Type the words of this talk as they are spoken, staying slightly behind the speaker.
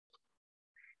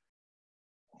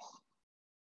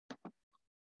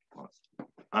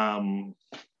Amuri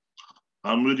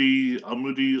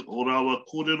o rawa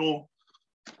kōrero,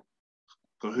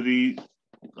 ka huri,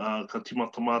 ka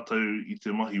timata mātou I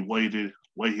te mahi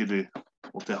waehere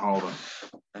o te haora.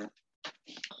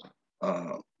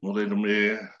 Nō reira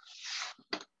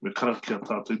me karakia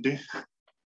tātou ne.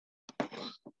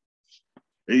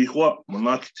 E hoa,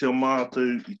 manaki te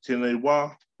mātou I tēnei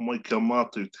wā, mai kia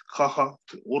mātou te kaha,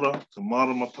 te ora, te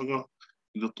māramatanga,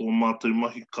 I rato o mātou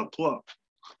mahi katoa.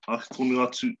 Ake tonu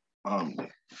atu, āmene.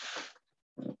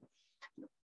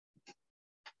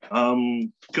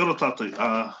 Kia ora tātou,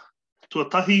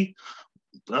 tuatahi,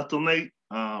 tātou nei,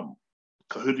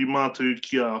 ka huri mātou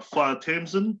kia Whaia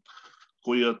Tamsin,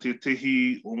 ko ia te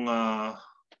tehi o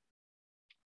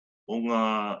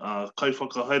ngā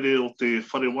kaiwhakahaere o te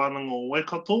whare wānanga o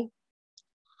Waikato.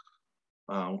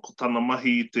 Ko tāna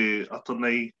mahi I te ata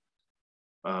nei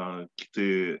ki te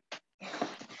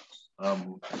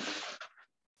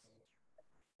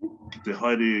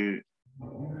haere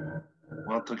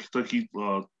mātakitaki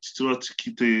tituati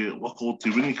ki te waka o te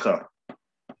Winika.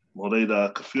 Mō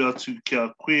reira, ka whiu atu kia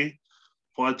koe,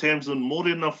 Whaia Tamsin,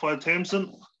 mōrena Whaia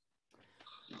Tamsin.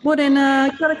 Mōrena,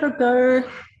 kia ora koutou.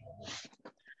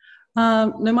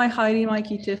 No mai haere mai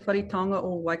ki te wharitanga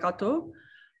o Waikato,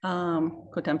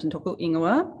 ko Tamsin toko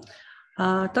ingoa.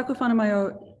 Taku whana mai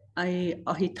o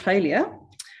Australia,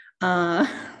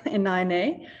 in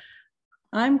Nainei.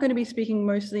 I'm going to be speaking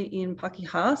mostly in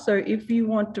Pakeha, so if you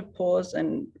want to pause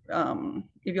and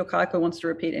if your kaiko wants to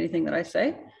repeat anything that I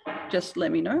say, just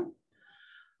let me know.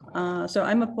 So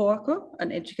I'm a poako,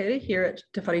 an educator here at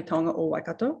Te Wharitanga o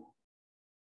Waikato.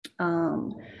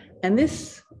 And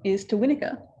this is Te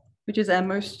Winika, which is our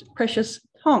most precious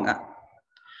taonga.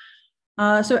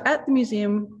 So at the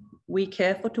museum, we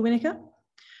care for Te Winika.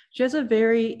 She has a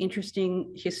very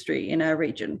interesting history in our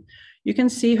region. You can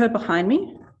see her behind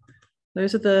me.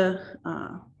 Those are the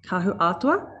kahu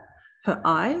atua, her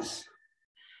eyes.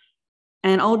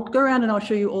 And I'll go around and I'll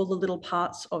show you all the little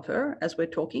parts of her as we're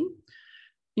talking.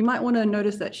 You might want to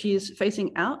notice that she is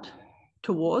facing out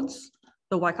towards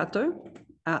the Waikato,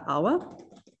 our awa.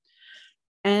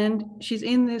 And she's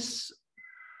in this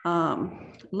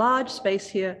large space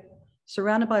here,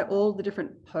 surrounded by all the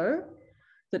different po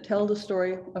that tell the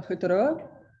story of Huturoa,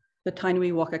 the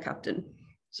Tainui Waka captain.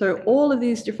 So all of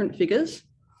these different figures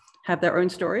have their own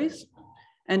stories.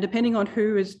 And depending on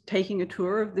who is taking a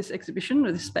tour of this exhibition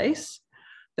or this space,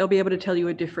 they'll be able to tell you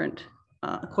a different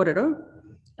kōrero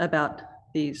about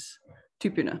these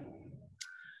tupuna.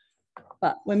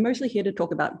 But we're mostly here to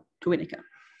talk about Te Winika.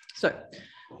 So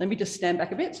let me just stand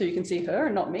back a bit so you can see her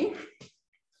and not me.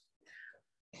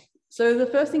 So the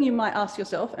first thing you might ask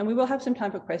yourself, and we will have some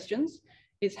time for questions,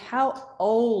 is how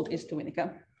old is Te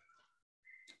Winika?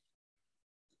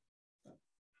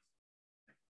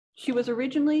 She was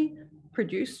originally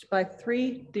produced by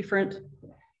 3 different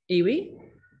iwi,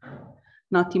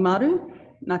 Ngāti Maru,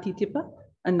 Ngāti Tipa,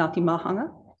 and Ngāti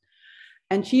Mahanga.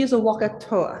 And she is a waka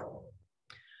toa.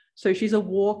 So she's a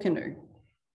war canoe.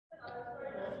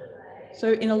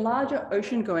 So in a larger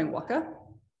ocean-going waka,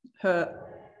 her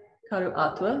karu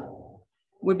atua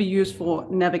would be used for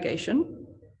navigation.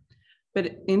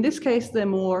 But in this case, they're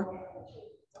more,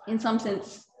 in some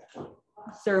sense,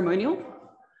 ceremonial.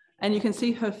 And you can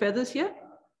see her feathers here.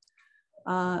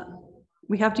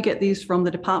 We have to get these from the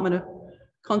Department of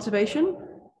Conservation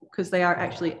because they are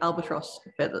actually albatross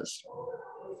feathers.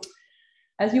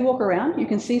 As you walk around, you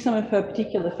can see some of her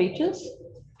particular features.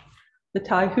 The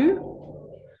taihu,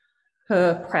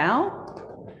 her prow,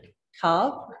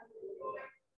 carved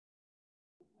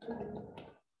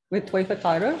with toifa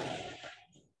kairo,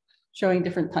 showing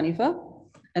different taniwha.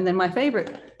 And then my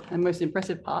favorite and most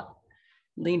impressive part,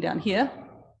 lean down here,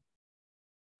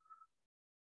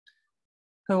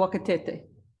 her wakatete.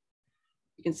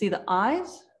 You can see the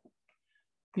eyes.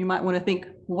 You might want to think,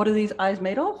 what are these eyes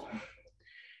made of?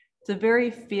 It's a very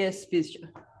fierce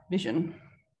vision.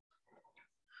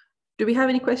 Do we have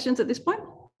any questions at this point?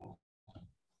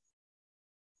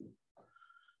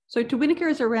 So Te Winika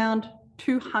is around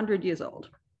 200 years old.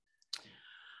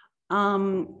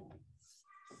 But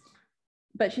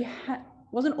she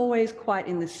wasn't always quite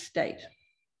in this state.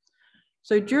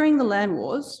 So during the land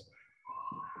wars,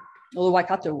 or the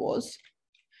Waikato Wars,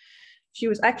 she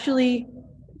was actually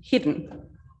hidden.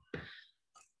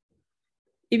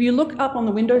 If you look up on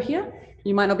the window here,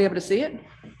 you might not be able to see it.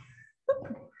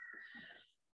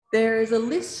 There is a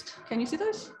list, can you see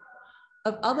those?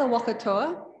 Of other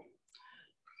Wakatoa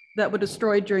that were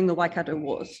destroyed during the Waikato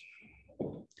Wars.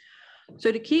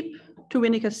 So to keep Te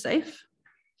Winika safe,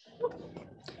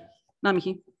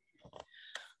 Ngā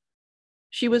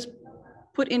she was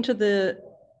put into the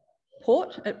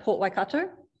port at Port Waikato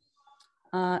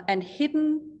and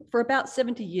hidden for about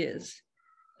 70 years.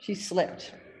 She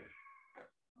slept.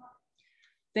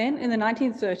 Then in the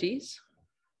 1930s,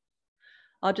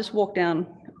 I'll just walk down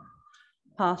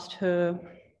past her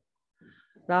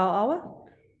rauawa.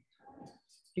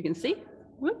 You can see.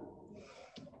 Whoop.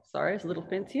 Sorry, there's a little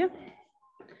fence here.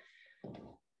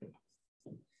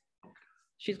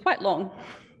 She's quite long.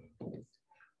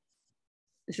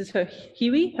 This is her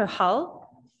hiwi, her hull.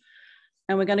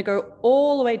 And we're going to go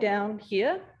all the way down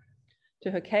here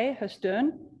to her kei, her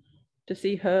stern, to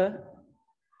see her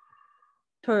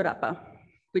tōrapa,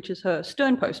 which is her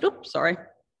stern post. Oops, sorry.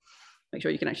 Make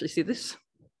sure you can actually see this.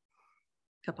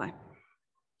 Ka pai.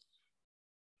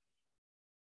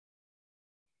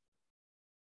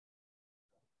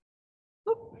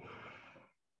 Oop.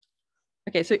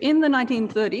 Okay, so in the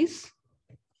 1930s,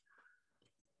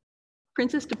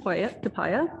 Princess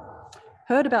Tapaya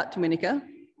heard about Tuinika,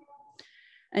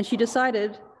 and she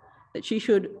decided that she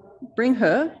should bring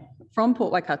her from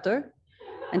Port Waikato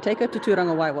and take her to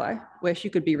Tūranga Waiwai, where she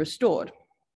could be restored.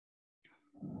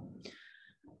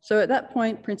 So at that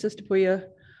point, Princess Tapaya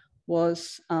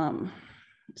was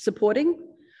supporting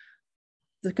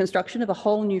the construction of a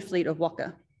whole new fleet of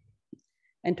Waka,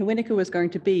 and Tuinika was going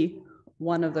to be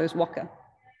one of those Waka.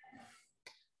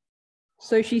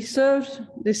 So she served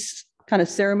this kind of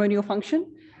ceremonial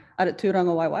function out at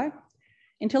Tūranga Waiwai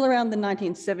until around the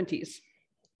 1970s,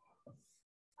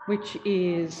 which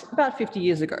is about 50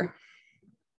 years ago,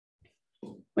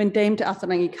 when Dame Te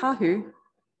Atarangi Kahu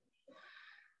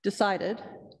decided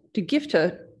to gift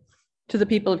her to the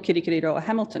people of Kirikiriroa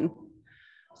Hamilton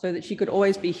so that she could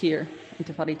always be here in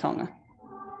Te Whare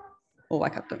or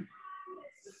Waikato.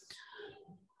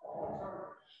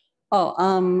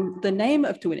 The name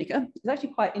of Tuinika is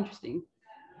actually quite interesting.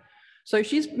 So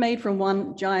she's made from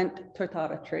one giant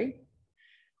totara tree.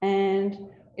 And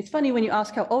it's funny when you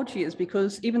ask how old she is,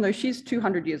 because even though she's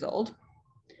 200 years old,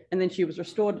 and then she was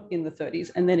restored in the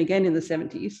 30s, and then again in the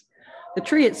 70s, the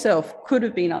tree itself could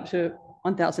have been up to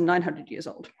 1,900 years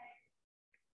old.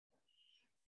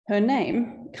 Her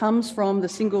name comes from the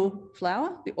single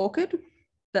flower, the orchid,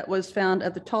 that was found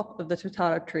at the top of the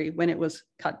totara tree when it was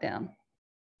cut down.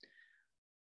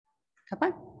 Ka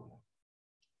pai.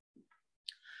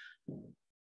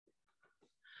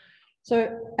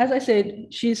 So as I said,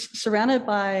 she's surrounded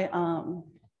by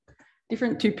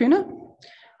different tupuna.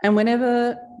 And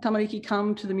whenever tamariki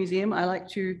come to the museum, I like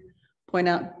to point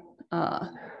out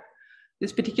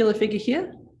this particular figure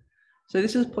here. So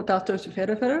this is Potato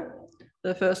Whewherewhere,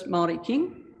 the first Māori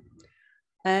king.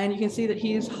 And you can see that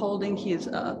he is holding his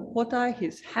potai,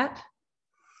 his hat.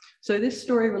 So this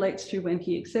story relates to when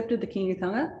he accepted the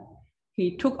kingitanga,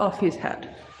 he took off his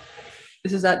hat.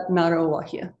 This is at Ngāroa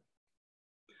here.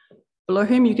 Below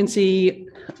him, you can see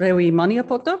Rewi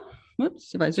Maniapoto.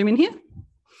 Oops, if I zoom in here.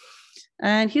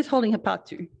 And he's holding a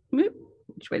patu.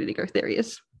 Which way did he go? There he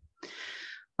is.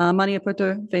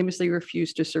 Maniapoto famously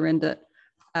refused to surrender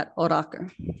at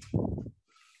Oraka.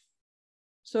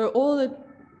 So all the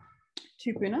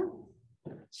tupuna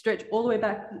stretch all the way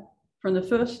back from the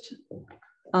first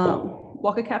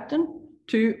Waka captain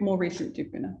to more recent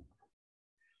tupuna.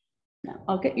 Now,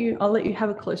 I'll let you have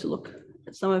a closer look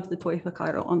at some of the toi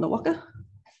whakairo on the Waka.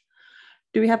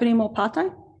 Do we have any more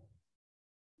pātai?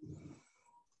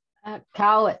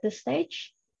 Cow at this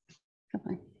stage.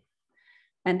 Okay.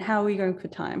 And how are we going for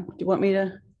time? Do you want me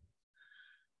to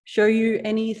show you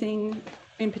anything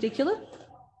in particular?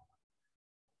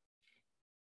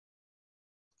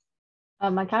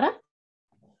 Makara?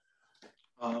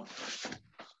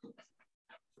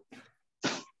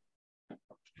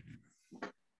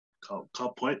 Ka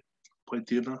pai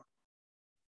tēnā.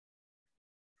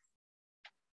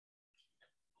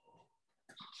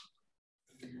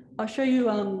 I'll show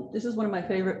you, this is one of my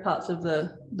favorite parts of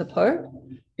the po.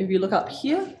 If you look up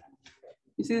here,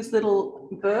 you see this little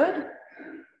bird.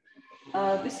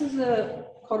 This is a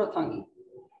korotangi.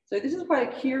 So this is quite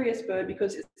a curious bird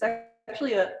because it's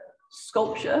actually a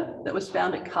sculpture that was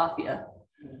found at Kāwhia.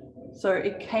 So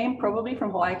it came probably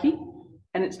from Hawaii,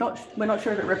 and we're not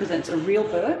sure if it represents a real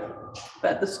bird,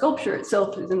 but the sculpture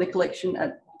itself is in the collection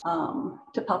at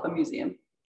Te Papa Museum.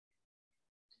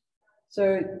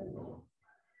 So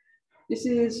this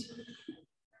is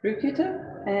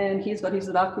Rukita, and he's got his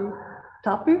raku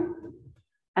tapu,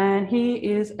 and he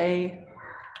is a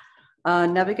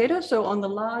navigator. So on the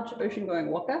large ocean-going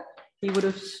Waka, he would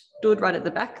have stood right at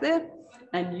the back there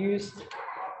and used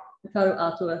the kau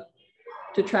atua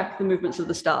to track the movements of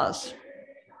the stars.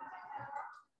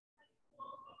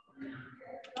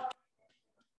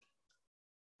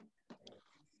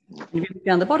 And if you look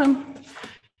down the bottom,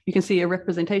 you can see a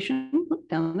representation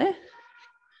down there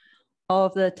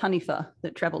of the taniwha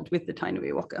that travelled with the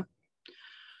Tainui Waka.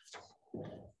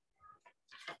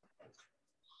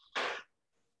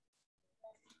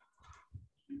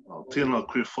 Tēnā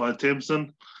koe whae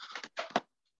Tamsin.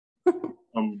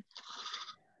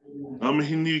 Ngā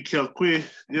mihi nui kia koe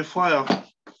e whaia.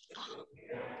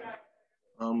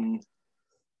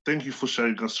 Thank you for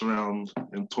showing us around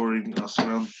and touring us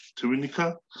around Te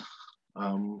Winika,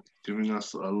 giving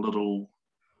us a little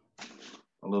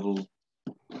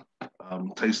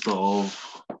taster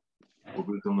of what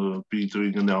we're going to be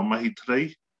doing in our mahi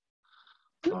today.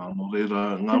 No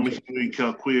reira, ngā mihi nui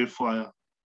kia koe e whaia.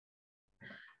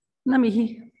 Ngā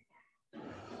mihi.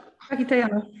 Ka kite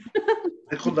ana.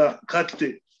 E kona, ka kite.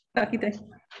 Ka kite.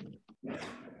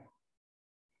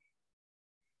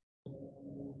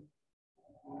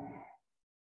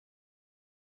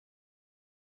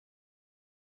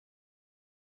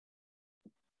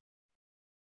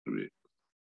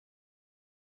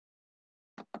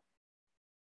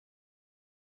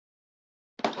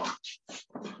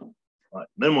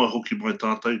 Nei mai hoki mai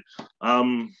tātou.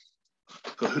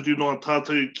 Ka huru noa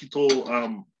tātou ki tō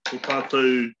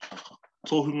tātou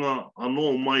tohunga anō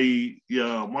mai i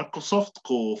a Microsoft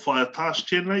ko whaia task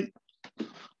tēnei.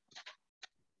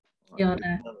 Kia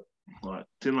ora. Right,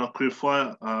 tēnā koe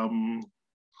whaia.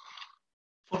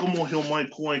 Whakamohio mai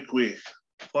ko ai koe.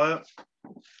 Whaia,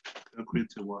 kia koe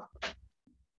te wā.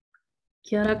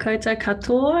 Kia ora koutou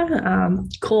katoa.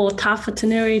 Ko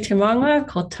tāwhatanuri te maunga,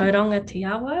 ko tauranga te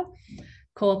awa.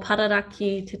 Ko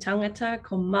pararaki te tangata,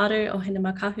 ko maru o hina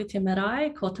makahu te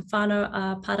marae, ko te whānau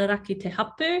a pararaki te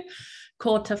hapu,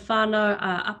 ko te whānau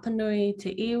a apanui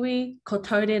te iwi, ko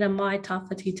taurera mai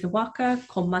tāwhati te waka,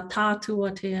 ko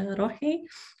matātua te rohi,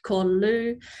 ko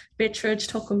Lou Betridge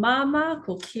toku māma,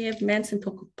 ko Kev Manson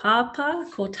toku pāpā,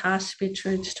 ko Tash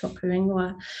Betridge toku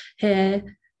ingoa. He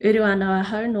uru ana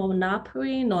ahau no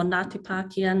Ngāpui, no Ngāti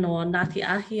Pākehā, no Ngāti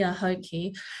Ahi a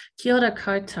Hoki. Kia ora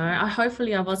koutou.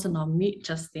 Hopefully I wasn't on mute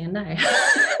just then, eh?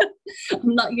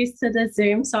 I'm not used to the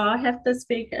Zoom, so I have to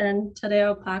speak in Te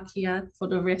Reo Pākehā for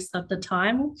the rest of the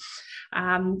time.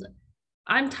 I'm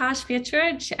Tash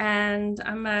Betridge, and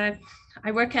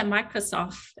I work at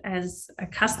Microsoft as a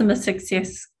customer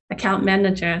success account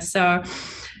manager. So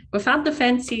without the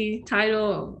fancy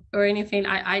title or anything,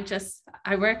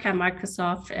 I work at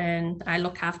Microsoft and I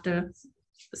look after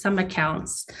some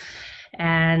accounts.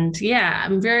 And yeah,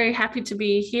 I'm very happy to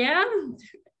be here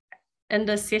in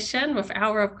this session with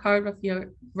Hour of Code with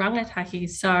your rangatahi.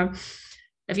 So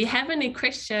if you have any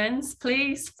questions,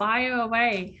 please fire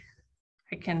away.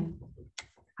 I can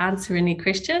answer any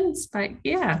questions, but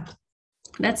yeah,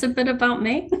 that's a bit about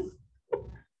me.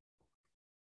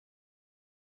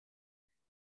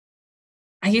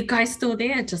 Are you guys still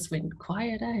there? It just went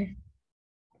quiet, eh?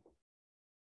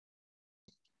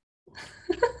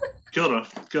 Kia ora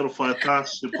whaia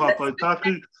Tash, e pāpai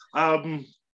tāku.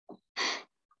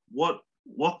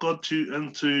 What got you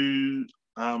into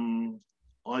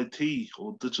IT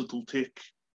or digital tech?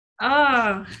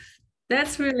 Oh,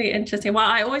 that's really interesting. Well,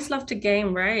 I always loved to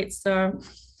game, right? So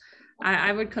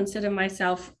I would consider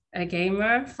myself a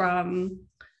gamer. From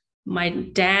my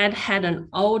dad had an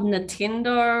old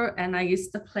Nintendo and I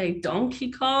used to play Donkey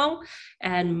Kong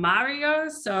and Mario.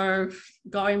 So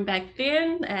going back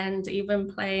then and even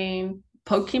playing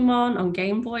Pokemon on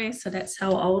Game Boy. So that's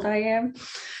how old I am.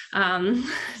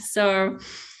 So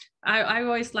I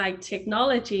always liked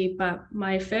technology, but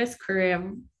my first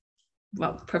career,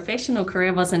 professional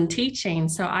career was in teaching.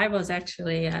 So I was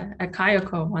actually a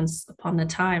kayako once upon a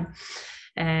time.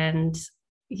 And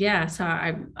yeah, so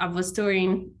I was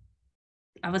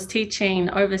teaching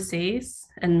overseas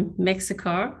in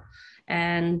Mexico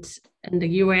and in the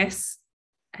USA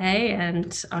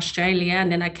and Australia.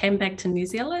 And then I came back to New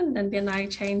Zealand and then I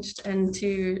changed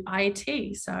into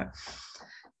IT. So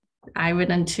I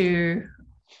went into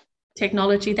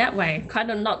technology that way, kind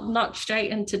of not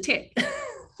straight into tech.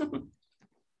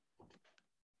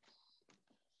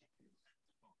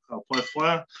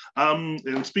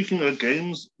 And speaking of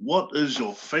games, what is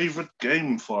your favorite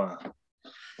game, Whaia?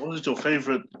 What is your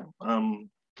favorite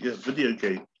video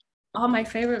game? Oh, my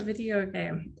favorite video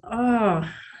game. Oh,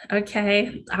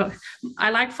 okay. I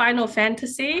like Final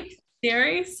Fantasy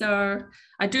series. So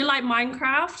I do like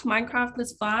Minecraft. Minecraft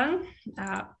is fun.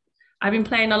 I've been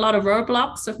playing a lot of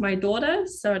Roblox with my daughter.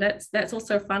 So that's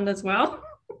also fun as well.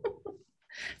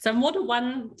 So more than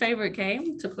one favorite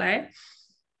game to play.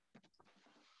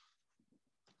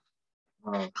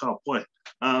 Ka poe.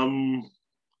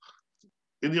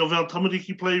 Any of our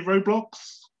tamariki play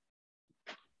Roblox?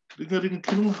 Ringa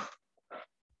kinunga.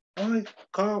 Ai,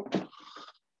 ka.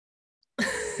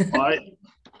 Ai.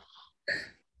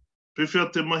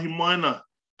 Pewhea te mahi maina.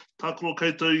 Tākoro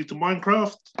koutou i te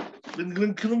Minecraft.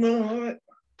 Ling kirunga, hai.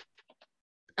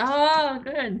 Oh,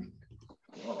 good.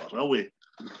 Oh, rawe.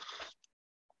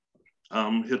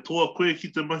 He toa koe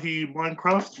ki te mahi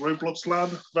Minecraft, Roblox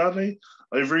rānei.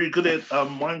 Are you very good at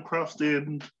Minecraft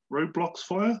and Roblox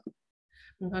fire?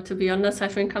 Well, to be honest, I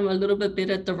think I'm a little bit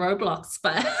better at the Roblox,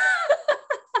 but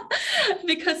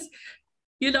because,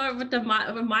 you know, with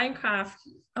Minecraft,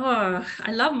 oh,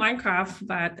 I love Minecraft,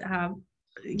 but,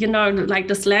 you know, like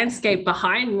this landscape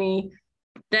behind me,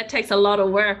 that takes a lot of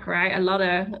work, right? A lot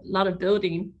of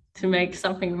building to make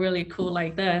something really cool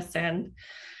like this. And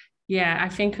yeah, I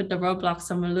think with the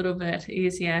Roblox, I'm a little bit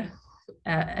easier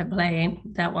at playing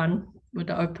that one with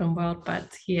the open world,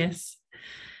 but yes.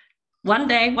 One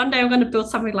day I'm going to build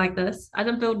something like this. I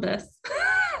didn't build this.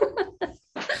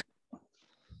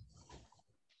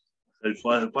 Hey,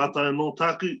 whātai no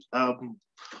tāku,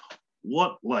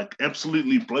 what like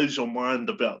absolutely blows your mind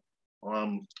about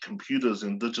computers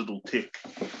and digital tech?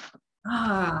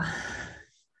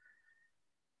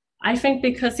 I think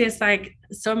because there's like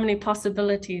so many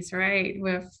possibilities, right?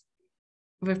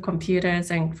 With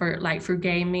computers and for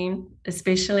gaming,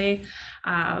 especially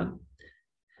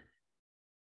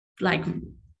like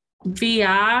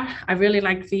VR. I really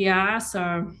like VR.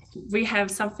 So we have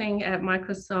something at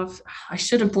Microsoft. I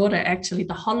should have brought it actually,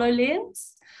 the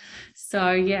HoloLens.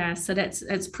 So yeah, so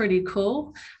that's pretty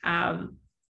cool.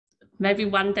 Maybe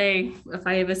one day, if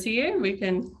I ever see you, we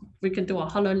can do a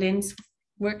HoloLens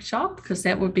workshop, because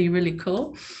that would be really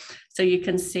cool. So you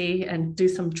can see and do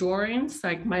some drawings.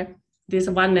 Like there's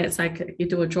one that's like you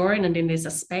do a drawing, and then there's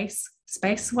a space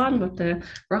one with the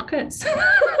rockets.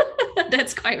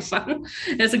 That's quite fun.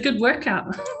 It's a good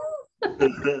workout.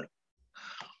 And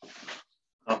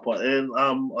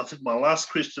I think my last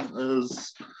question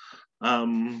is,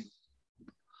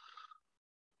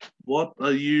 what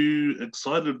are you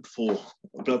excited for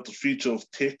about the future of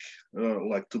tech,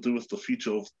 like to do with the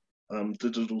future of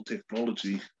digital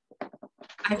technology?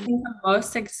 I think I'm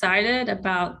most excited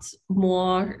about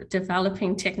more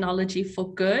developing technology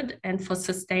for good and for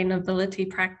sustainability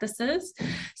practices.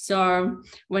 So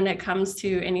when it comes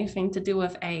to anything to do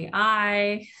with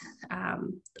AI,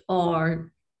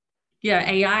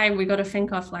 AI, we got to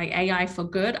think of like AI for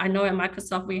good. I know at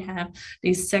Microsoft we have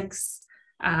these 6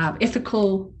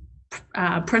 ethical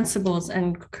principles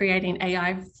and creating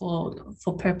AI for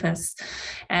purpose,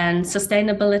 and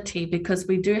sustainability, because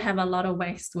we do have a lot of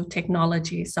waste with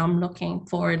technology. So I'm looking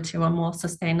forward to a more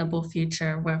sustainable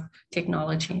future with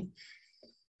technology.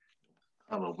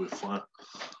 Hello, we're fine.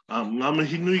 Ngā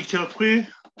mihi nui kia koe.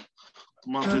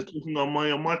 Mā te tuhunga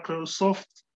mai a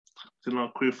Microsoft.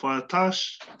 Tēnā koe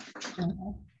whaetash.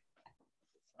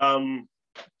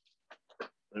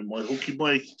 Mai hoki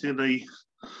mai ki tēnei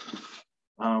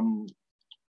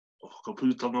ka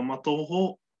pūtanga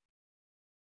matoho.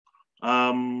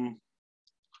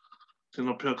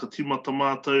 Tēnā pia ka timata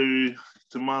mātou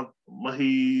te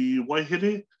mahi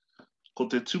waehere, ko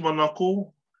te tūmanako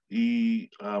i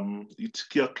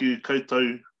tiki ake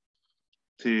koutou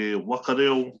te Waka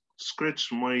reo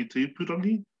scratch mai te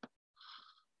ipurangi.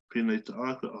 Pēnei te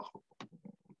āka.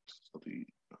 Sorry.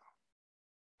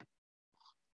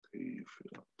 Te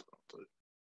whera tātou.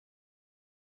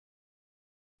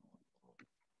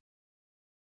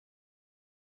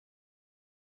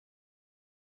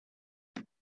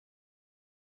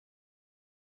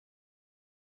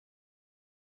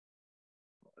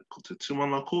 Ko te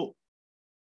tūmanako.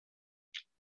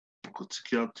 Ko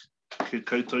tiki atu ke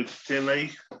koutou ki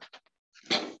tēnei.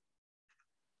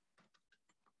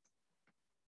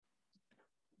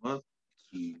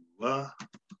 Matua.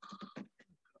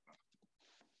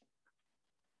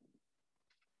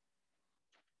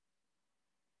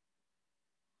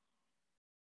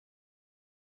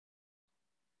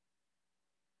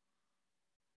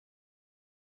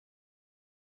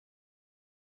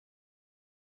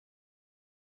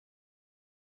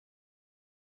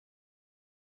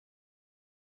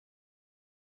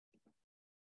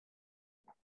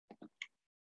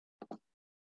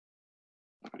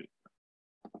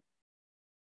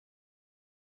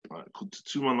 Ko te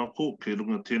tūmanako, kei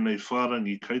runga tēnei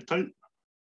whārangi koutou.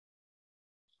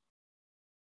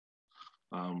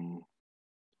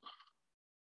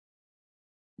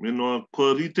 Menoa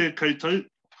kua rite koutou.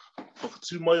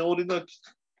 Whakatū mai oringa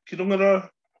ki runga rā,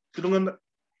 ki runga na.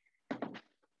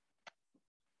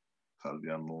 Kāri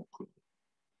anō koe.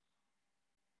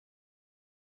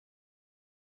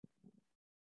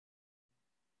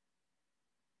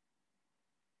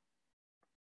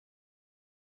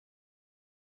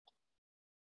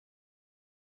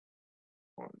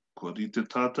 Kua rite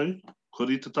tātou. Kua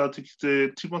rite tātou ki te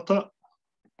timata.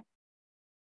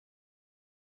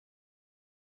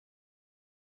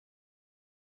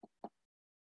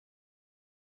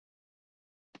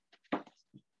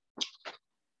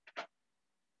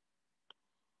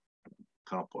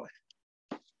 Ka pai.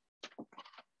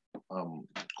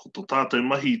 Ko tō tātou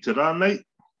mahi i te rānei,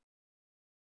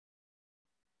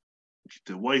 ki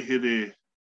te waehere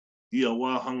ia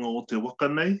wahanga o te waka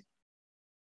nei,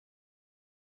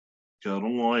 kia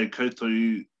rongo ai koutou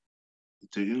i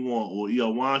te ingoa o ia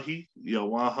wāhi, ia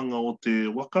wahanga o te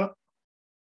waka.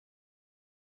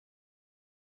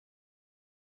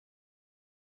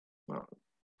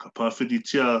 Ka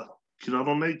pāwhiritia ki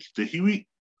raro nei ki te hiwi.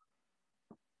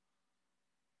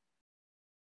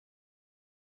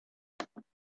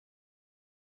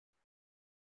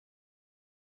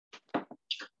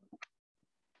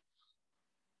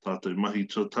 Tātou mahi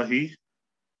tuatahi.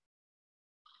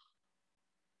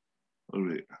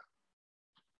 Aure.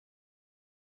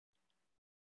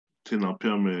 Tēnā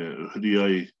pia me huri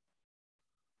ai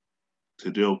te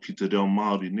reo ki te reo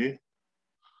Māori, ne?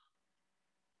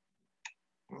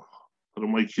 Hara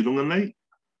mai ki runga nei.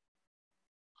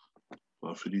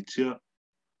 Whawhiritia.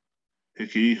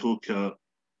 Heke iho kia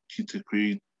ki te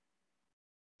kui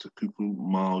te kupu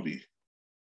Māori.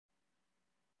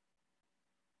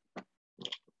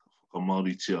 Ka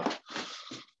Māori tia.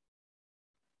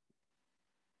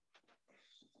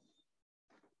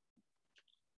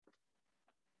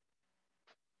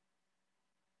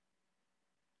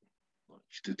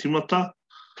 Ki te timata.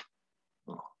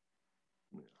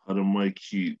 Hara mai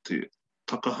ki te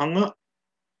takahanga.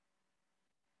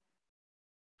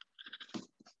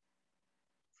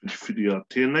 Whiwhiri a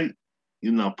tēnei.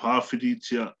 I nā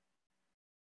pāwhiritia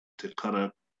te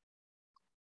kara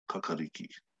kakariki.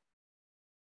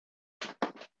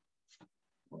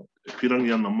 E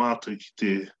whirangi ana mātou ki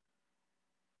te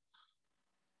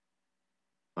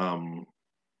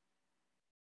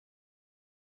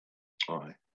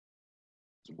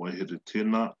te waihere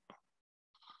tēnā.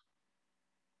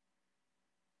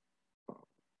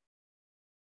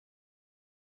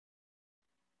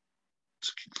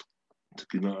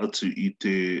 Tikina atu i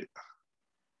te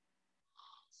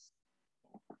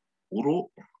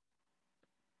oro.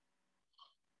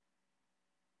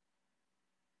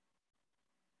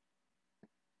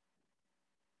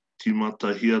 Timata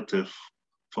hia te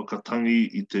whakatangi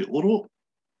i te oro.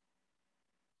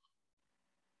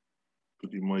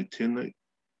 Puri mai tēnei.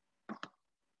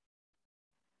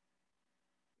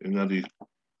 Engari,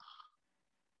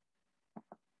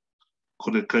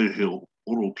 kore kau he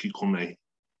oro ki konei.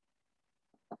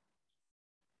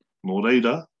 Nō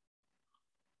reira,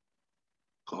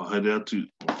 ka haere atu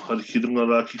harihirunga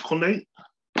rā ki konei.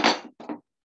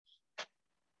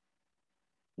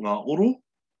 Ngā oro.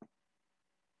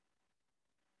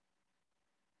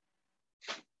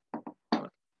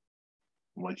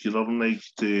 Mai ki raro nei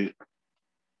ki te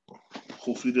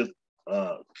kōwhiria,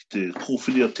 ki te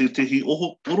kōwhiria tetehi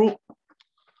oro.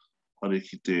 Hare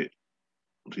ki te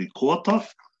rikoata.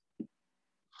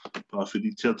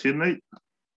 Pāwhiritia tēnei.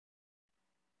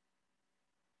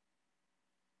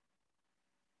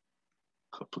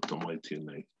 Ka puta mai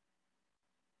tēnei.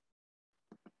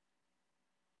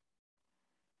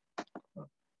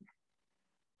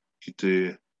 Ki te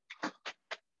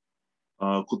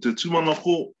ko te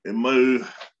tūmanako e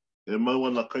mau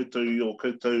ana koutou i o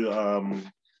koutou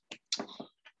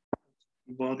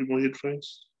wāri mo headphones?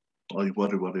 Ai,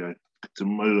 ware ai. Ki te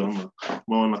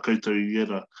mau ana koutou i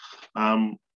era.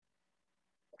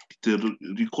 Ki te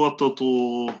rikoata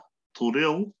tō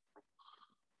reo,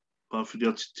 pāwhiri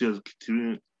atitia ki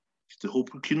te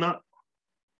hopukina,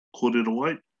 kōrero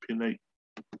ai, pēnei.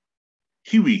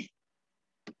 Hiwi.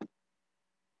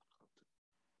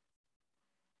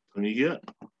 Tangi hia.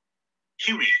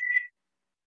 Hiwi.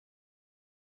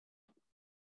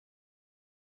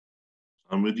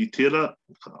 Ameri tērā,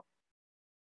 ka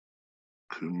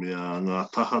kumea ngā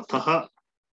taha.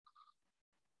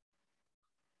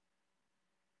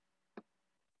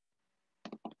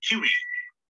 Hiwi.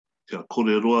 Kia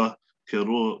kōreroa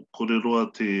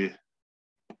te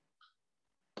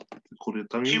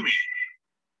kōretangi. Hiwi.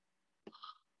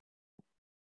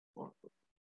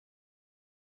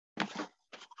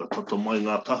 Ka tata mai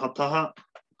ngā taha.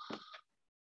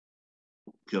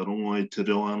 Kia rongo ai te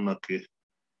reo anake.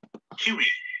 Hiwi.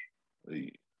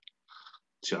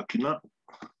 Tiakina.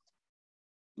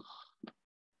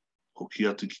 Hoki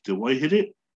atu ki te waihere.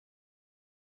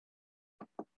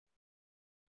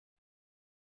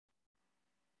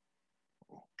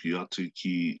 Hoki atu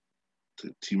ki te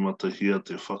timata hia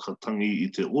te whakatangi i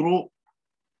te oro.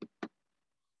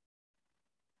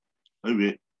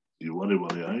 Auwe, i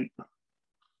ware ai.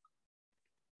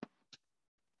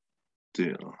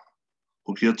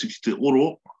 Hoki atu ki te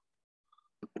oro.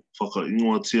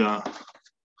 Whakaingoatia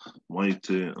mai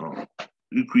te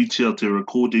ukuitia te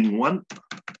recording 1.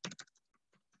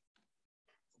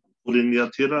 kore ni a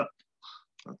tērā,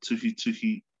 a tuhi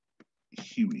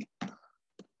hiwi.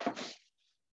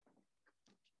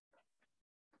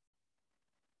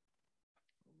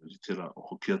 I tērā,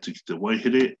 hoki atu ki te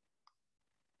waehere.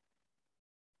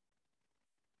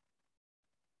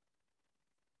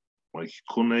 Mai ki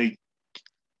konei,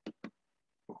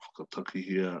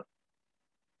 whakatakihia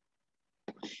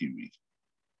hiwi.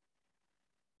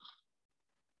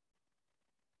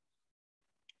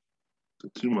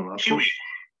 Te tūmana ako. Hiwi.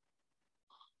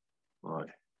 Ai.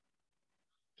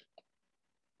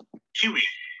 Hiwi.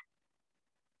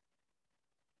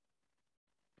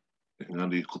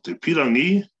 Engari, ko te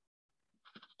pirangi,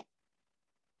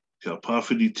 kia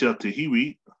pāwhiritia te hiwi,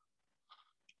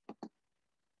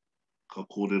 ka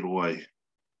kōrero ai.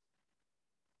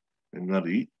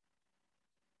 Engari,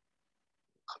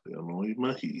 kare anō I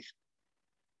mahi.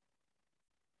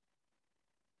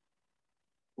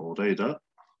 Nō reira,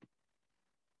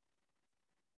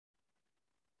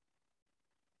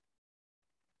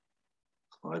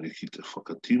 haere ki te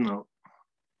whakatina.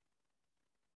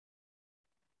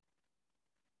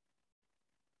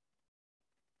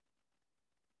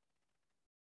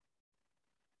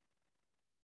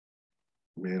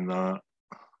 Mēnā,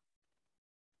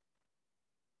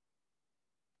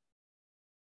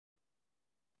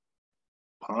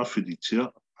 pāwhiritia.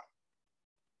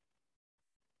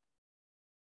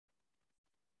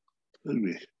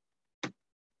 Ewe.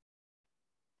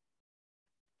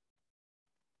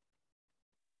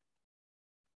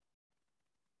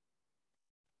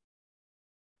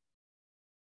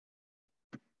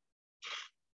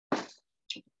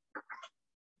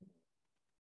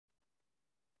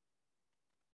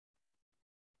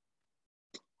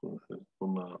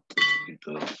 Kona ki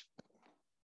ka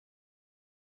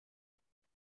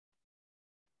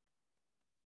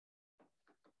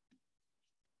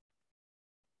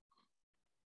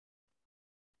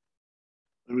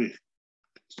ewe.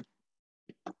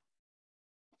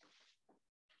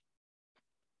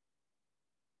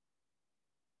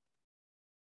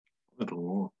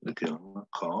 Ero, eke ana,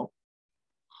 kao.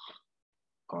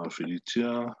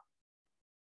 Pāwhiritia.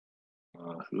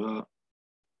 Ahua.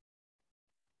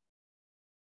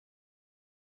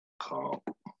 Kao.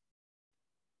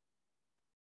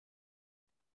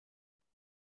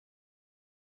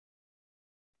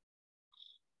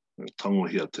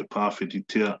 Tangohia te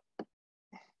pāwhiritia.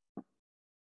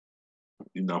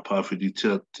 I nā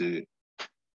pāwhiritia te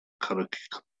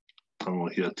karaki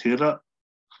tangohia tērā.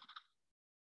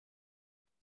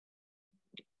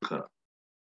 Ka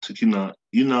tikina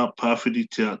I nā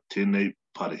pāwhiritia tenei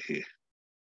parehe.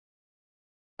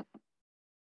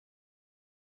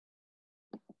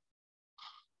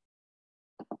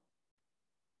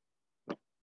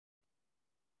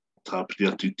 Taapiri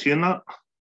atu tēnā,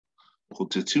 ko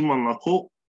te tūmanako,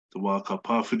 te Waka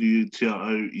pāwhiritia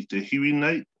au I te hiwi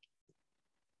nei,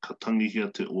 ka tangihia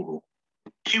te oro.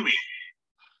 Hiwi.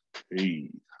 Hei.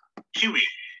 Hiwi.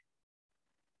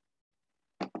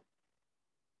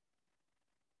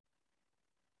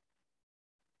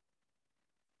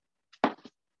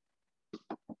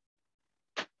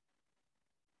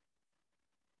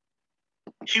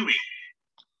 Hiwi.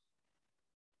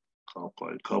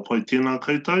 Ka pai tēnā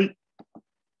koutou.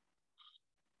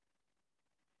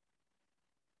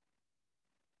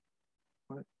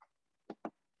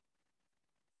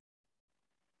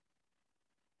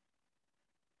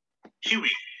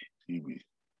 Hiwi. Hiwi.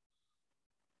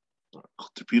 Ko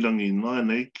te pirangi nai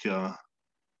nei kia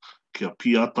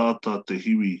piatata te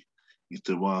hiwi I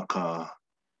te Waka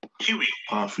Hiwi.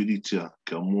 pāwhiritia,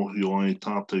 kia mōhio ai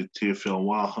tātou tewhea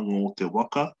wahanga o te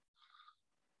Waka.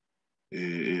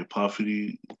 E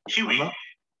pāwhiri Hiwi. ana.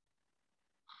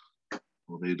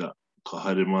 O reira, ka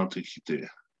haere mātou ki te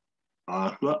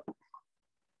āhua.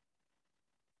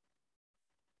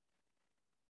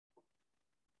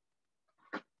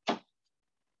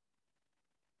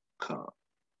 Ka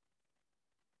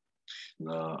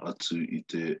nā atu I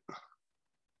te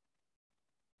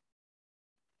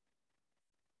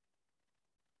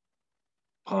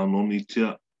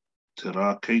pānonitia te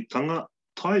rākeitanga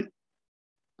tai.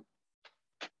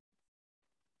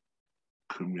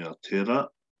 Kumia tērā.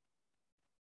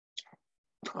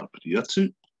 Tāpiri atu.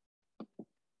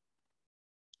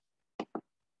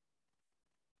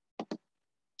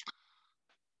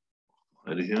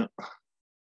 Haere hea.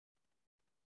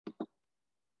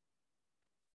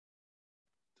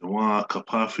 Te wā ka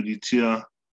pāwhiritia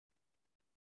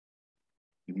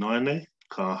I nai nei,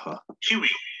 ka aha.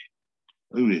 Hiwi.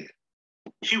 Aue.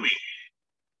 Hiwi.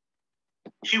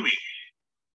 Hiwi.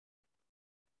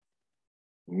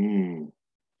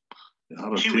 E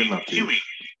hara Hiwi. tēnā te. Hiwi.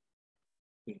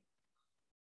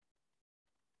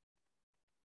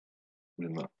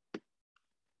 Mena,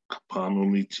 ka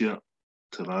pānonitia,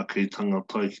 te rākeitanga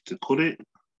tai ki te kore,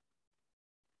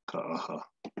 ka aha,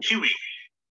 Kiwi,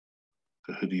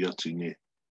 ka huri atu ne.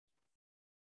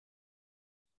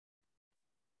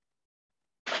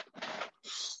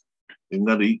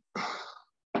 Engari,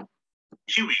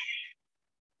 Kiwi,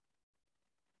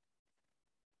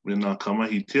 mena ka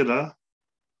mahi tera,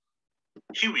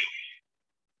 Kiwi,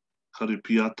 kare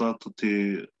piata to te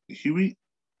hiwi.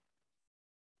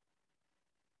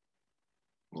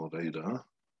 Nō reira,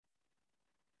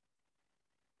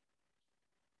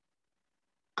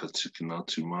 ka tikina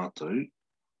atu mātou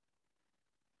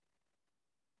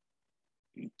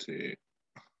i te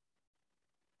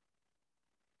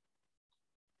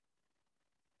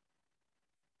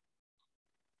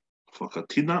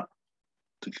whakatina,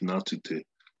 tikina atu te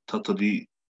tatari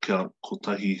kia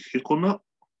kotahi hekona,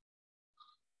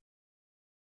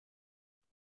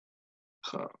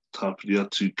 ka tāpiri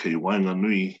atu kei waenga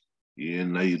nui i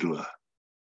nei rua.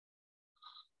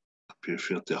 Ka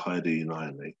pewhea te haere i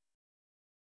nai nei.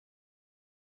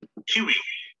 Kiwi,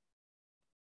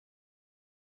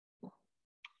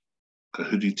 Ka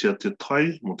huritia te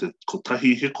tai mo te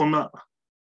kotahi hekona,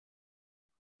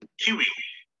 Kiwi,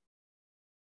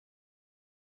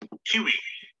 Kiwi,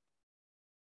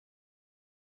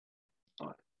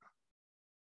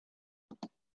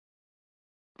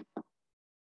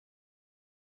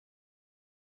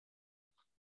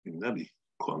 engari,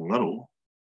 kua ngaro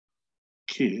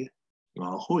ke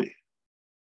ngā hoi.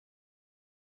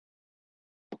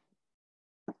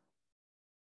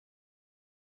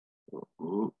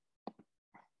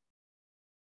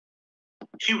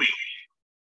 Kiwi,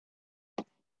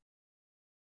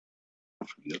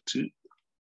 Huri atu,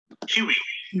 Kiwi,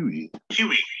 hiwi.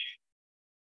 Kiwi,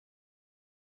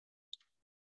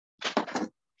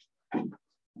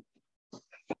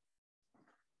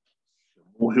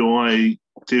 Mōhio ai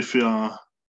te whea,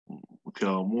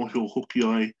 kia mōhio hoki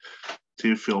ai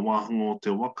te whea wahanga o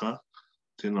te waka,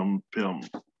 tēnā pēr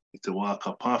i te wā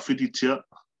ka pāwhiritia,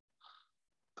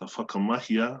 ka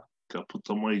whakamahia, ka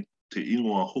puta mai te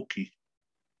ingoa hoki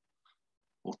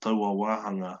o taua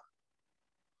wahanga.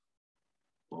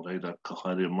 Nō reira ka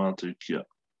haere mātou kia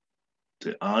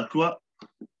te āhua,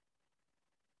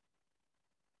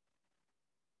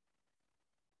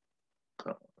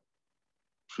 ka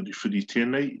whiriwhiri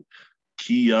tēnei,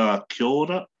 ki a kia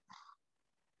ora,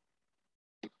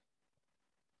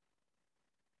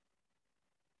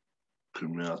 ku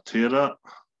mea tērā,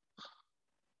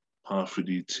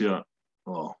 pāwhiritia,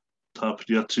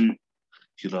 tāpiri atu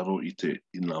ki raro i te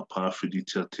ina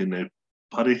pāwhiritia tēnei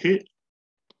parehe,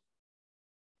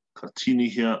 ka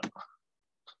tinihia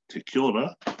te kia ora,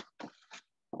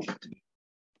 ki te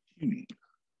hiwi.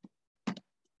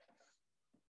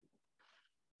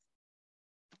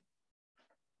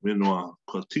 Whenua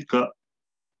kua tika,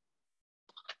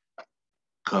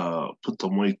 ka puta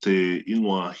mai te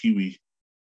ingoa hiwi,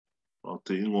 o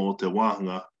te ingoa o te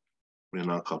wahanga,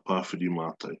 mena ka pāwhiri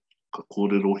mātai. Ka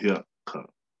kōrero hea, ka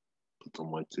puta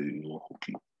mai te ingoa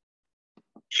hoki.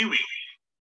 Kiwi,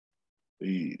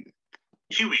 I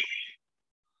Kiwi,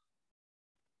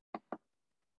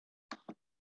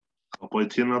 ka pai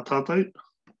tēnā tātai.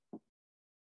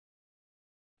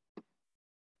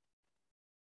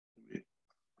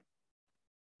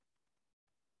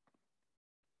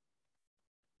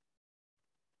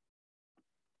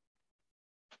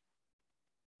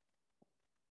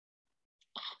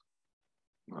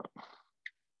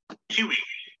 Kiwi,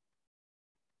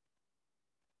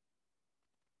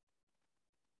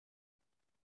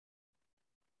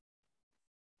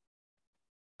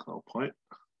 Ka pai.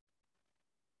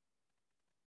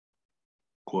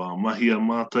 Kua mahia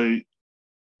mātai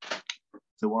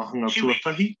te wahanga Hiwi.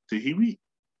 tuatahi, te hiwi.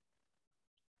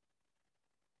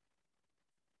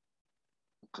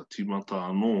 Ka timata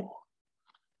anō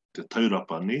te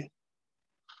taurapa ne.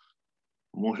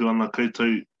 Mōhio ana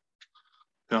koutou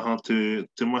he aha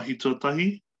te mahi tuatahi.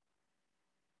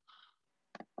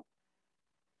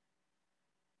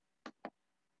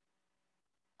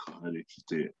 Ka haere ki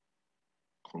te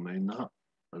konei nā.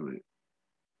 Aue.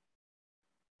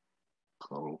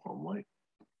 Ka roha mai.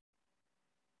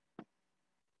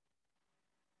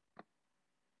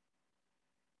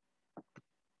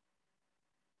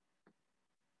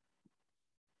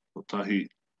 O tahi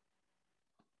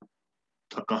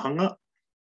takahanga.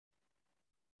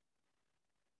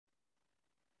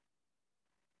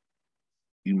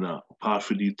 Ina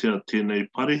pāwhiritia tēnei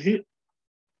parehe.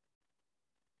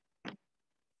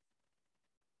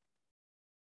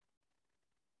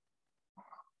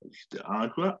 Ki te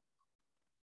āhua.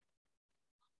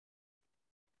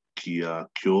 Kia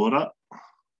kia ora.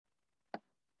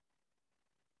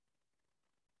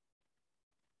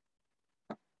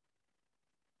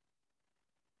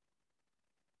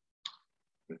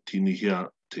 tini hea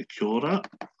te kia ora.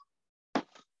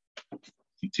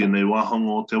 I tēnei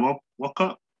wahanga o te waka,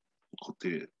 ko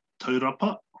te taurapa.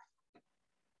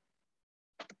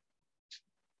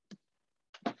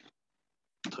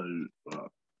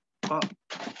 Taurapa.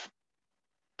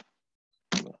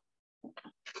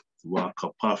 Waka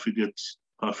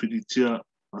pāwhiritia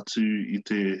atu i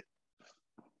te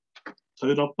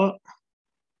taurapa.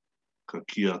 Ka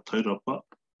kia taurapa.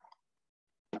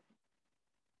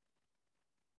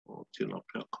 O tēnā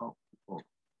pia kao. O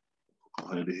ka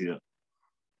haere hea.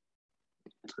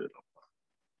 Taurapa.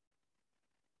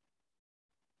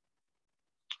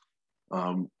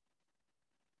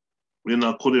 Wena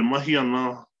kore mahi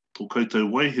ana tō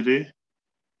koutou waehere,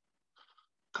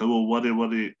 kaua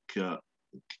ware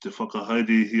ki te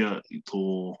whakahaere hea i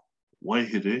tō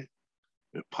waehere,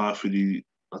 e pāwhiri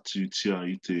atu tia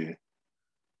i te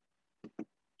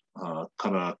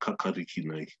kara kakariki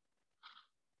nei.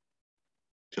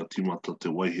 Kia timata te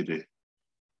waehere.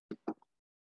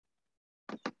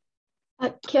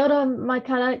 Kia ora, mai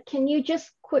kara. Can you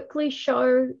just quickly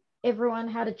show everyone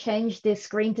how to change their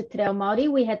screen to Te Reo Māori?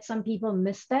 We had some people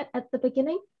miss that at the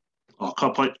beginning.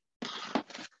 Ka pai.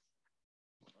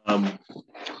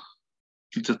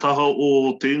 Ki te taha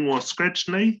o te ingoa scratch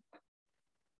nei,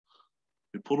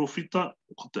 e porowhita,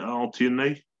 ko te ao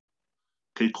tēnei,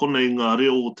 kei konei ngā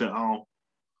reo o te ao.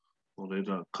 O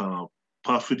reira, ka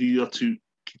pāwhiri atu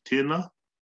ki tēnā,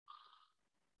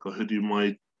 ka huri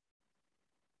mai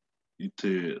i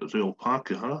te reo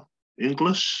Pākehā,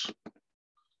 English.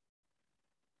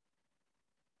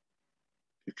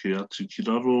 Ke atu ki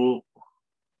raro,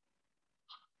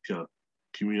 kia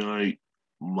kimi ai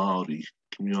Māori,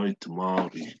 kimi ai te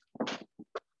Māori.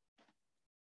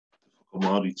 Ka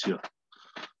Māori tia.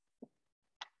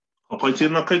 Ka pai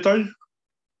tēnā koutou.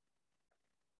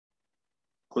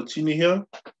 Ko tini hea.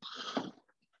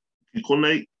 Ki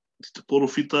konei, ki te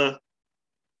porowhita,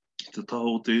 ki te taha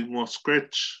o te ingoa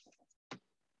scratch.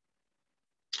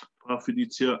 Pāwhiri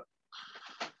tia.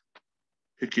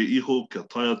 Heke iho kia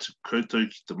tai atu koutou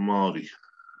ki te Māori.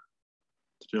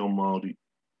 Te reo Māori.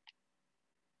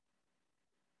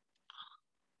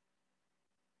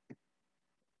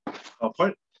 Ka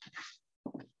pai.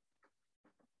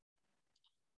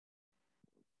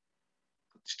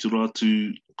 Tituro atu,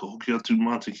 ka hoki atu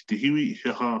māte ki te hiwi,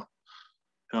 heha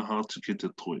atu ke te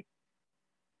toi.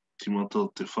 Timata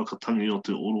te whakatangi o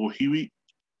te oro hiwi.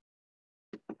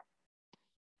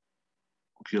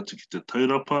 Hoki atu ki te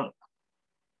taurapa.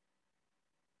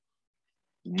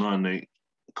 Nā nei,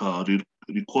 ka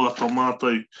rikoa tō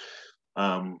mātou,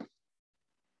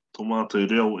 tō mātou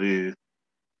reo e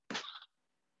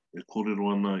kōrero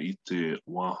ana i te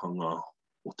wahanga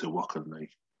o te waka nei.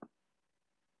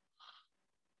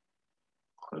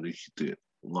 Haere ki te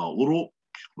ngā oro,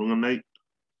 ki runga nei.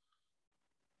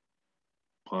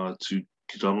 Pātu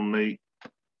ki raro nei,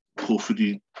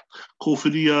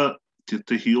 kōwhiria te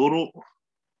tehi oro.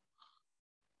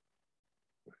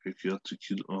 Peke atu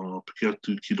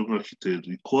ki runga ki te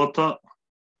rikoata.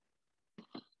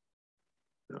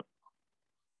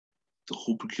 Te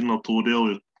hopukina tō reo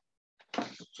e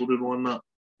kōrero ana.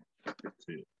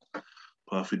 Te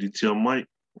pāwhiritia mai.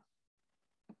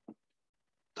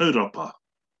 Taurapa.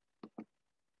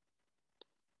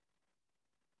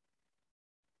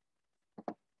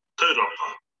 Taurapa.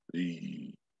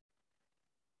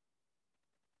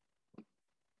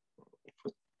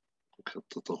 Kia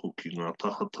tata hoki ngā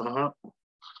tahataha.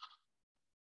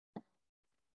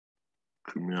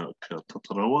 Kumea kia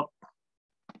tatarawa.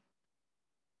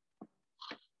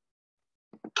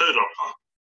 Taurapa.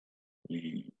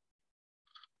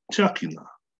 Tiakina.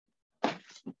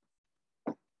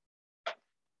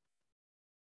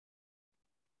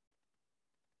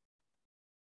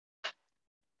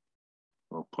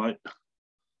 Pai.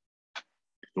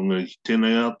 Runga ki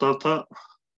tēnei a tata.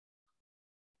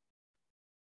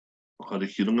 Haere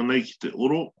ki runga nei ki te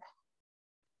oro.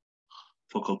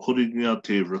 Whakakoringia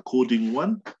te recording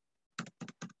 1.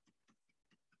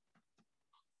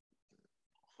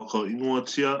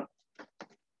 Whakaingoatia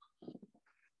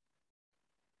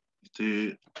i te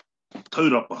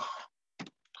taurapa.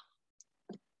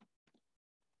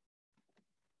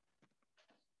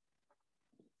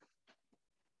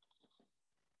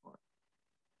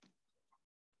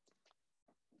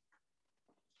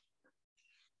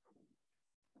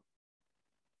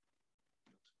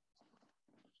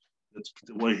 Ki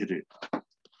te waehere.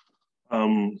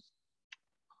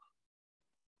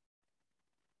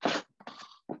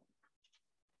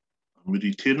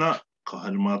 Muri tēnā, ka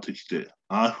haere mātou ki te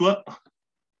āhua.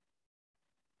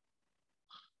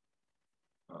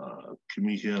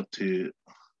 Kimi hea te...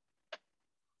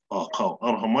 kao,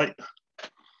 araha mai.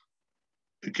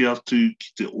 Eke atu ki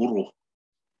te oro.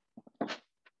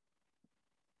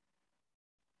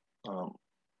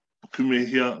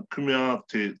 Kumea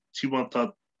te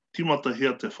timata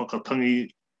hea te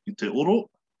whakatangi i te oro.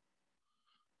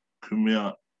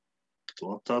 Kumea ki tō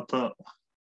atata,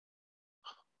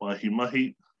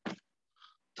 mahi,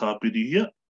 taapiri hea.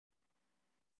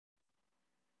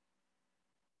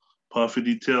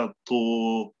 Pāwhiritea tō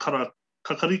kara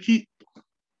kakariki.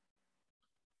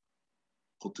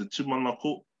 Ko te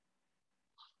timanako,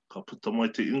 ka puta mai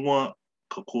te ingoa,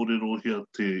 ka kōrero hea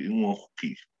te ingoa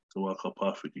hoki, te waka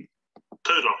pāwhiri.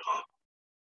 Tauranga.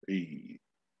 Ei.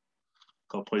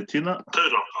 Ka pai tēnā.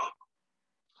 Tauranga.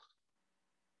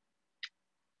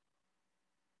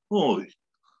 Oi.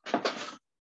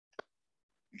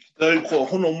 Tau kua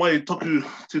hono mai taku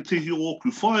te tehi o oku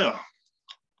whaia.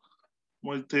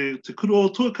 Mai te kuro o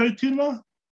tuakau tēnā.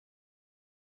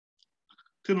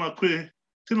 Tēnā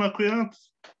koe ant.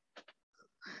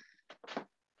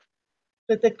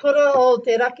 Te kura o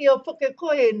te raki o puke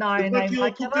koe nai. Te raki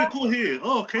o puke kohe.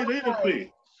 Oh, kei reira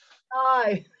koe.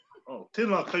 Ai. Oh,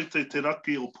 tēnā koutou te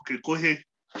raki o puke kohe.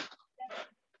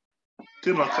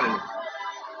 Tēnā kau.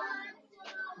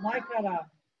 Mai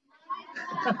kara.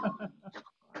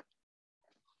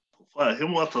 Whaia, he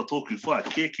moata tōku whaia,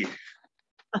 keke.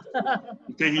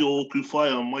 Tehi o oku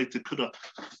whaia mai te kura,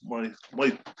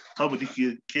 mai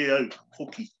tamariki ke au,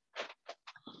 hoki.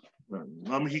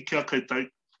 Ngā mihi kia koutou.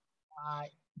 Ai.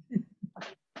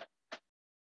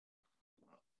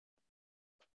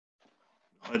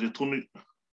 Haere tonu.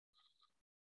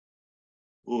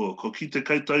 Ko ki te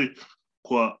koutou,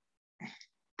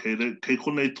 kei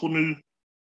konei tonu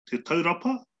te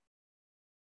taurapa.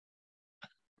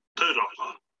 Tauranga.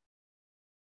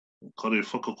 Kare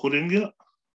whakakorengia.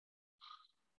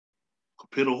 Ka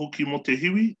pera hoki mo te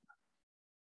hiwi.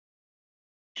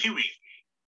 Hiwi.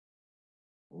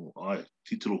 Ai,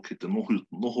 titiro ke te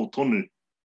noho tonu.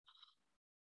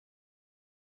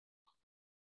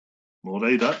 Nō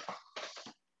reira,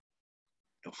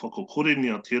 ka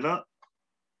whakakorengia tērā.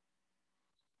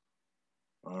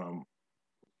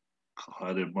 Ka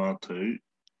haere mātou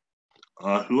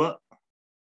āhua.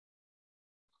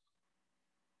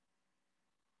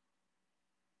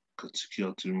 Ka tiki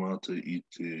atu mātou i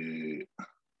te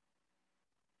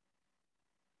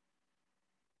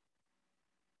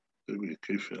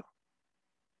pewhea.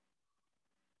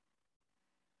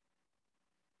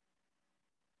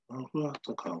 Āhua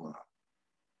takanga.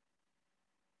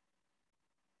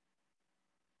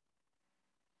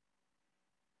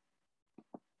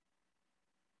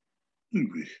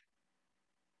 Uwe.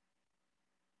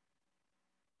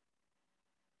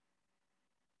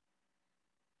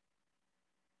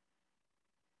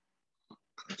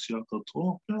 Ka tiaka tō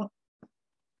pia.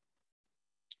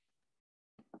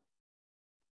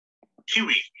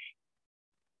 Hiwi.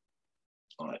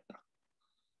 Ai.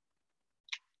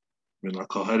 Mena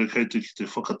ka haere koutou ki te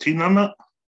whakatinana.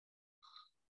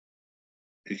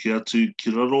 Eke atu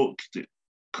ki raro ki te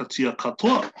katia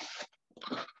katoa.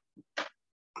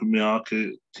 Kumea ake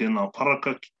tēnā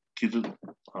paraka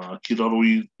ki raro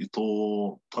i tō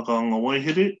takaanga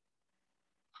waehere.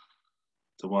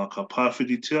 Te waka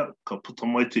pāwhiritea, ka puta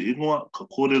mai te ingoa, ka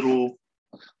kōrero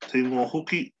te ingoa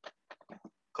hoki.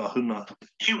 Ka huna.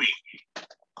 Hiwi.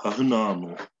 Ka huna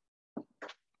anō.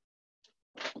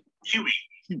 Hiwi.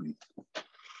 Hiwi.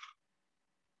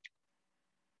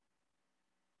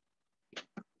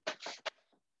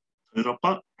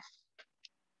 Taurapa.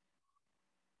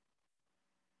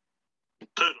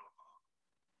 Tauranga.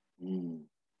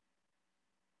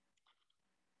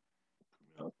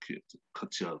 Kumea ke te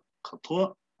katia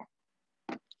katoa.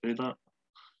 Reira.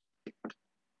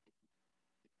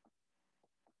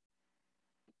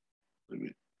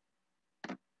 Rewe.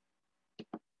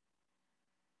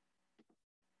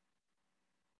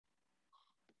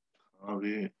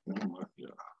 Awe,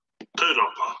 mahia.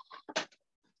 Tauranga.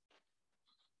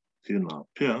 Tēnā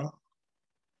pea.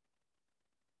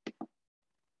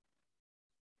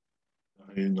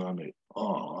 Hei nāne.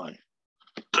 Ai.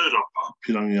 Tauranga.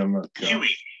 Pirangi ana kia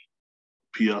Hiwi.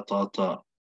 pia tāta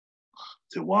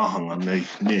te wahanga nei,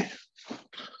 ne.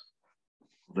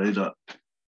 Reira,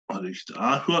 are ki te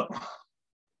āhua.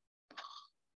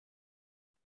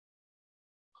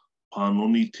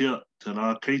 Pānoni tea, te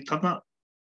rākeitanga.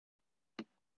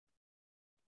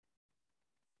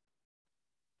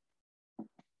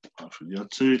 Pāwhiri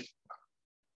atu.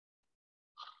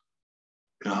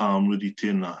 Ka hāmuri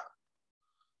tēnā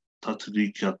taturi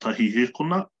kia tahi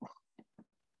hekona.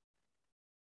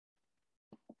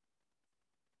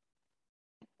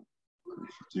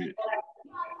 Ki te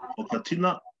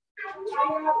whakatina.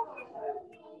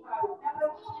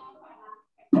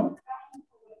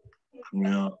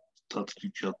 mea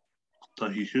tātiki kia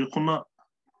tahi hēkona.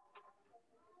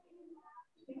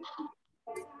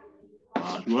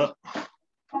 Āhua.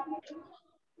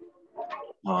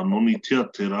 Noni tia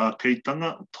te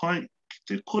rākeitanga tai ki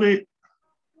te kore.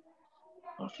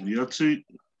 Awhiri atu.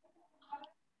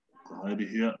 Ka haere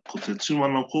hea, ko te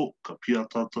tūmanako, ka pia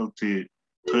tātou te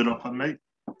taurapa nei.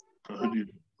 Ka huri.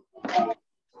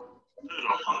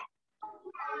 Taurapa.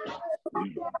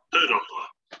 Taurapa.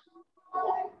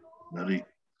 Nari,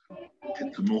 ke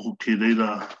te noho ke reira,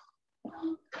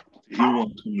 te hiwa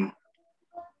tunu.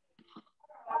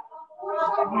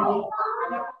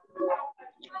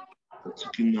 Ka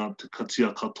tikina te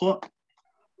katia katoa.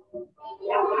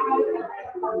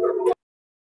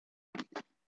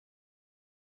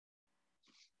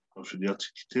 Awhiri atu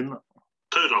ki tēnā.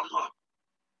 Taurapa.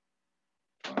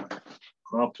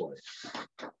 Ka pai.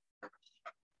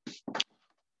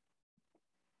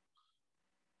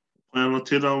 Pai ana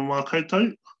tērā mā kaitau.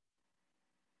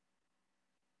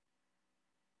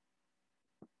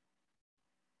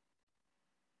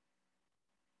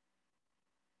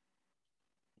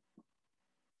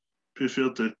 Pewhea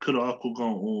te kura akoga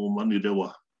o mani rewa.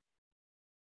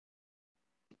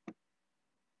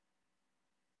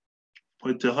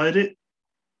 Pai te haere.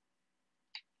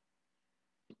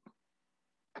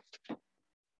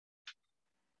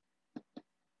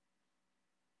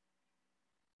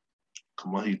 Ka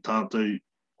mahi tātou.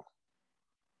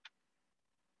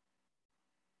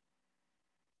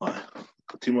 Ai,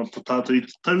 ka timata tātou i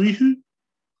te tauihu.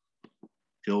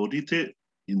 Kia orite,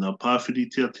 i ngā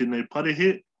pāwhiritia tēnei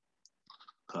parehe.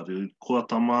 Ka reo koa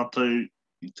tā mātou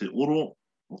i te oro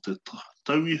o te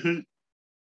tauihu.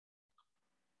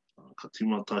 Ka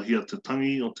timata hia te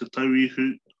tangi o te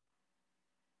tauihu.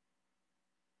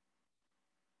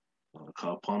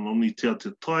 Ka pānonitia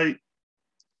te tai.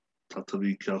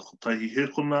 Tatari kia kotahi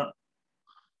hēkona.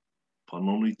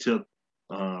 Pānonitia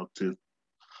te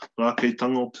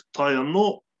rākeitanga o te tai anō.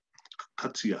 Ka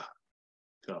katia.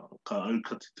 Ka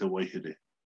aukati te waehere.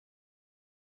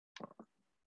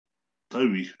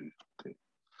 Tauihu. Okay.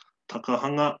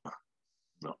 Takahanga.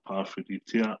 Nā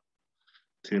pāwhiritia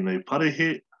tēnei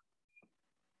parehe.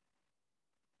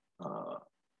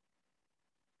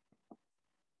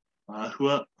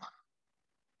 Āhua.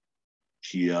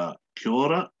 Kia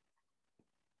ora.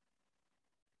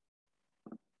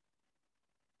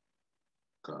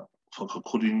 Ka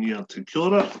whakakoringia te kia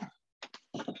ora.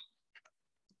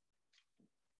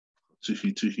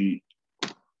 Tuhi tau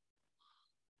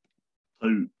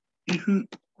ihu.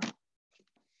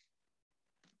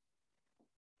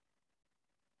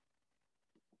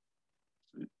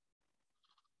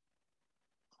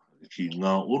 Ki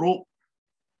ngā oro.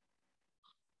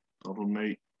 Taro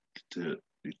nei ki te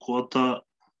rikoata.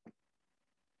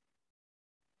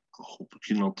 Ka hopu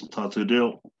kina to tātou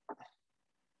reo.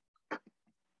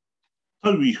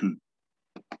 Tauihu.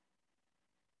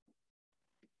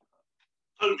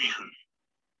 Tauihu.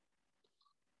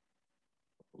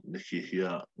 Neke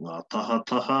hea ngā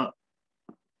taha.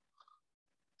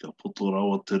 Kia poto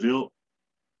rawa te reo.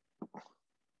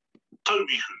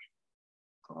 Tauihu.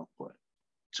 Ka pai.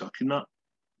 Tiakina.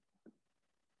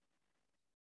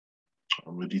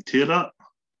 Amiri tērā.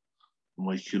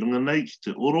 Mai ki runga nei ki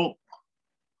te oro.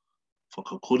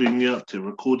 Whakakoringia te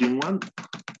recording one.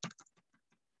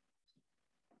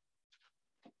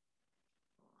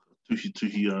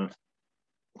 Tuhi a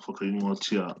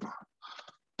whakaingoatia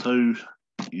tau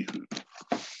ihu.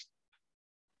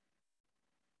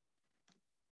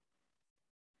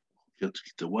 Ki atu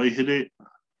ki te waehere.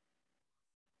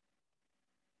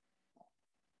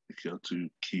 Ki atu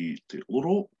ki te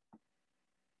oro.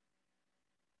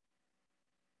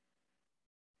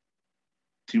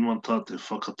 Timata te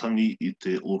whakatangi i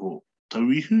te oro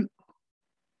tauihu.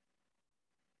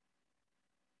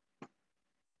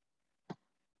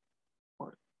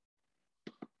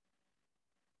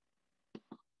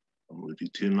 Amuri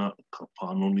tēnā ka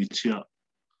pānonitia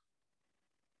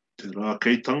te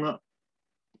rākeitanga.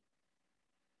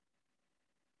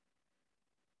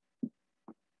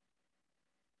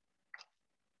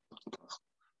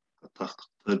 Ka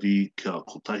takatari kia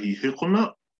kotahi hēkona.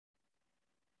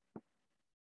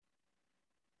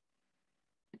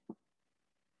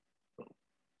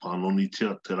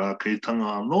 Pānonitia te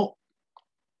rākeitanga anō.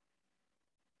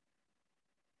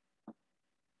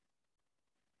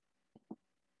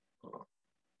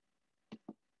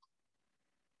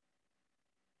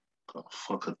 Ka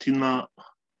whakatina.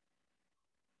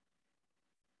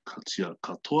 Katia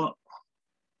katoa.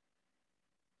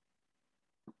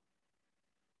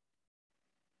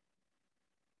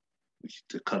 Ki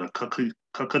te kara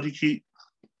kakariki.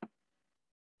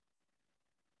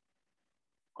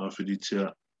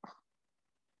 Pāwhiritia.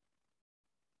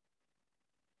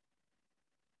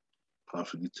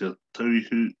 Pāwhiritia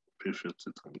tauihu, pewhea te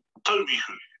tangi.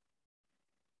 Tauihu.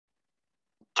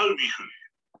 Tauihu.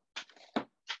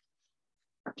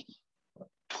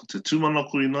 Ko te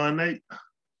tūmanako I nānei,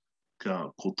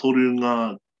 ko toru ngā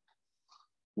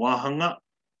wahanga,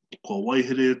 ko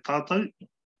waehere tātou,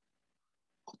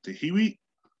 ko te hiwi,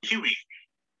 Hiwi.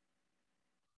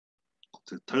 ko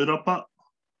te taurapa,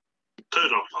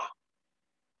 Taurapa.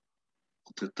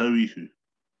 ko te tauihu.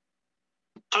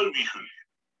 Tauihu.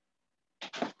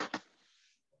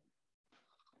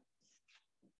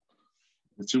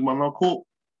 Te tūmanako,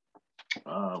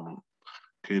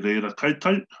 kei reira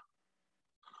koutou,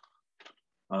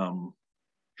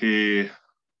 he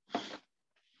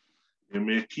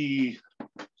mea ki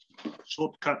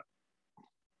shortcut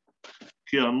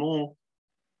ki anō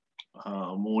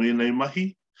mō enei mahi,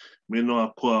 me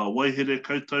noa kua waihere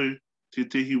koutou te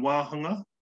tehi wāhanga,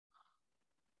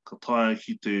 ka tae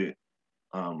ki te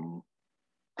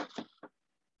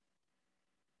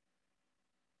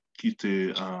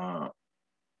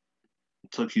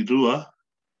takirua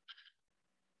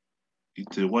I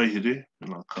te waihere,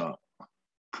 nā ka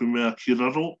kumea ki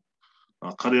raro,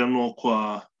 kare anō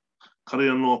kua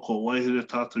waihere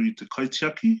tātou I te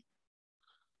kaitiaki,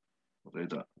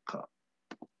 reira ka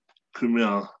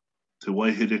kumea te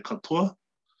waihere katoa,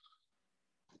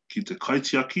 ki te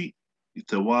kaitiaki, I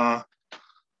te wā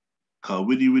ka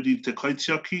wiriwiri te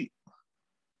kaitiaki,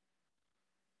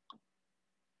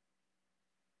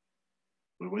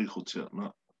 wai hotea,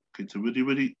 nā, ki te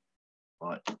wiriwiri,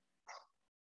 ai.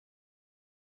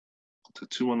 Ko te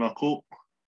tūmanako,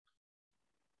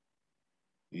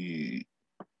 I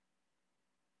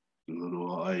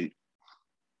roroa ai,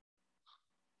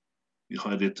 I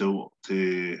haere te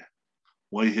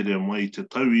waihere mai te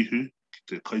tauihu ki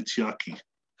te kaitiaki.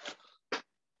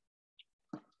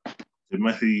 Te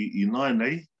mahi I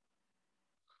nānei,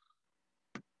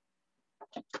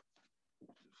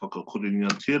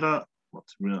 whakakorengia tērā, ma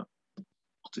te mea,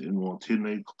 ko te ingoa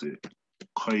tenei, ko te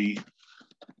kai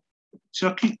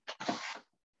tiaki.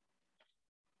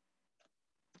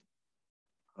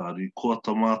 Kāri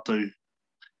koata mātou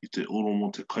I te oro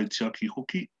mo te kaitiaki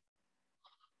hoki.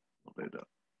 Reira,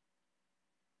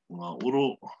 ngā oro,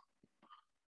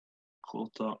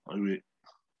 koata, aue,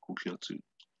 hoki atu.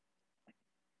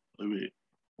 Aue,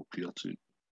 hoki atu.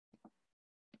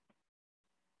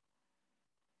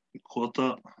 I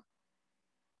koata,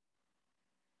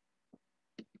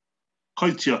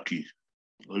 kaitiaki,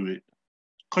 aue,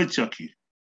 kaitiaki.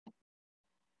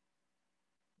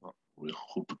 Ue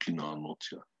hopukina anō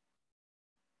tia.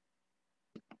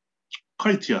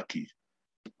 Kaitiaki.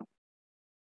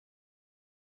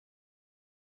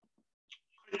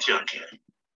 Kaitiaki.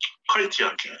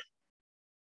 Kaitiaki.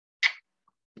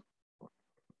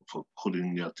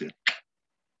 Whakakorengia te.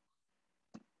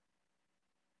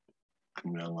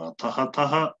 Kumea ngā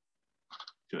taha,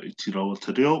 kia iti rawa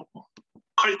te reo.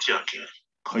 Kaitiaki.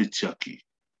 Kaitiaki.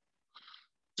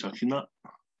 Tiakina.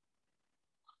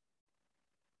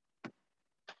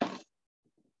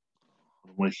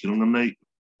 Mai ki runga nei,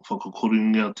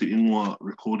 whakakorengia te ingoa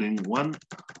recording 1.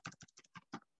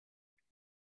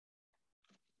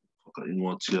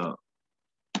 Whakaingoa tia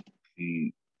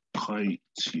ki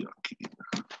kaitiaki.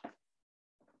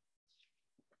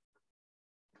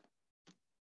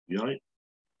 Iai.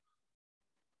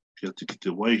 Kia te ki te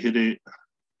waihere.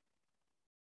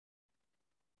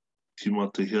 Tima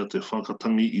te hea te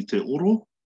whakatangi I te oro.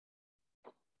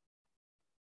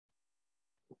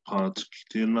 Pātu ki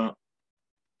tēnā.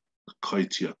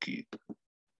 Kaitiaki.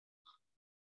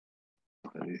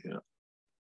 Hei hea.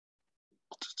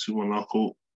 Ko te tūmanako.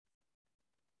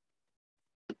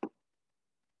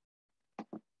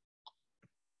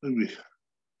 Aue.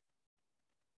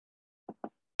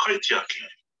 Kaitiaki.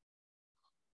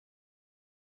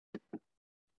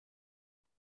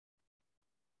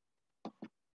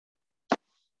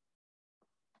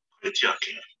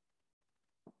 Kaitiaki.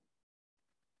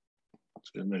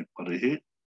 Tēnei parehe.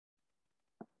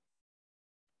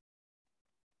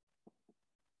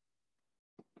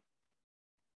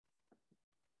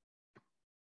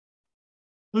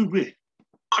 Aue.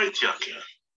 Kaitiaki.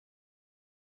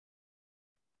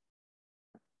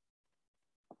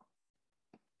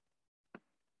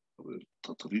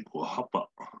 Tatari kua hapa.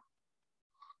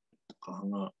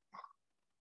 Kahanga.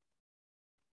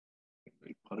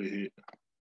 Tēnei parehe.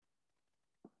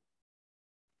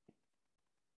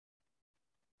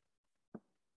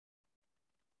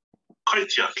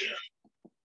 Kaitiaki.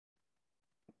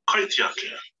 Kaitiaki.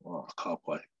 Ka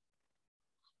pai.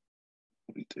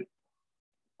 I te.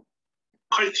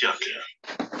 Kaitiaki.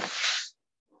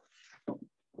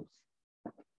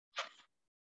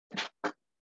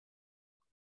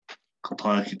 Ka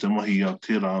taia ki te mahi a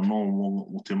tērā anō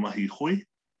mo te mahi hoi.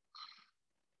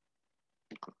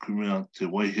 Ka kumea te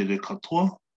waehere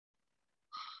katoa.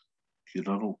 Ki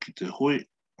raro ki te hoi.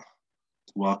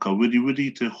 Te waka wiri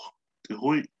te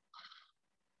hoi.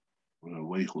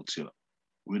 Waihotia.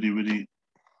 Wiri.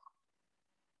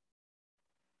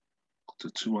 Ko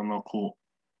te tūanako.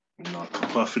 Nā ka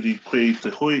pāwhiri koe i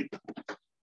te hoi.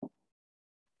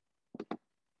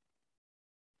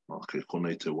 Ok,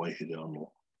 konei te waihere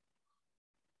anō.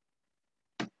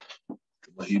 Te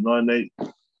mahi nai nei.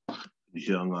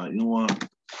 Hia ngā ingoa.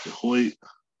 Te hoi.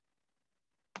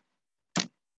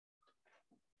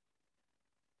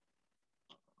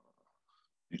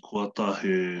 I kuata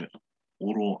he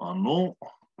oro anō.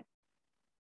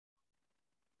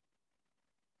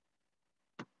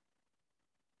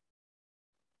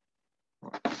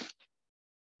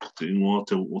 Ko te ingoa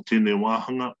o tēnei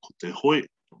wahanga, ko te hoi.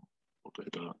 O te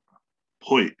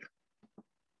hoi.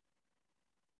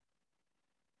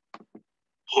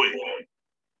 Hoi.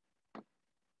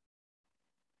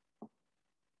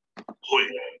 Hoi.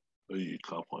 Ei,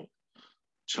 ka pai.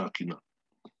 Chākina.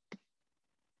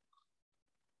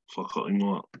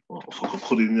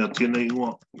 Whakakoringia tēnei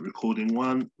ingoa. Recording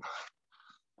 1.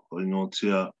 Ko ingoa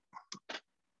tia.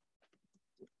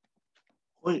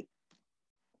 Hoi.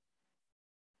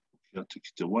 Kia te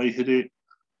ki te waihere.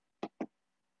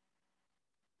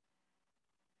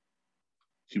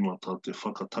 Kimata te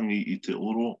whakatangi i te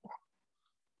oro.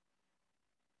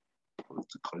 Ko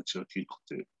te kaitiaki ko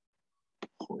te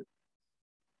hoi.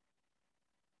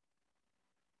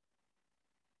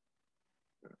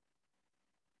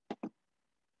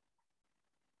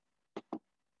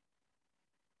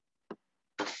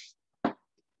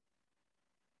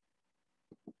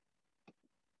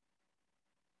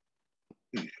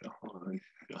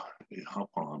 E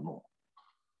hapa anō.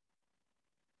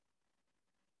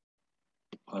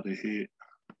 Parehe.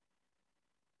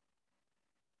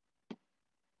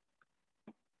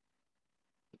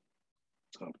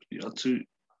 Taapiri atu.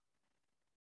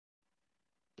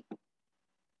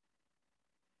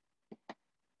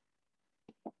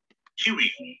 Kiwi.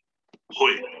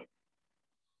 Hoi.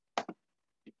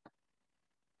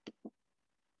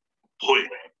 Hoi.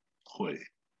 Hoi.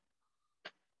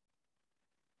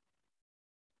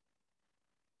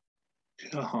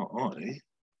 Kia ha ai.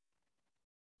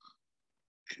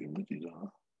 Ki miti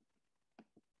rā.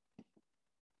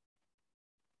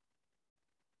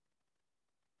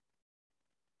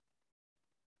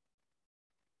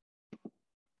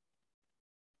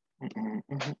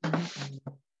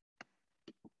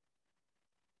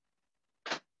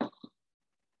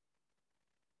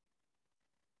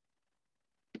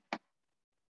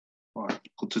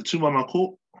 Ko te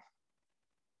tūmanako.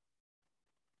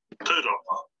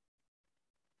 Taurapa.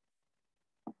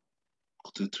 Ko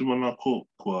te tūmanako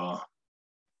ko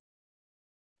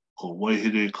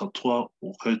waihere katoa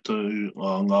o koutou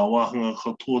ngā wahanga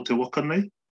katoa te waka nei.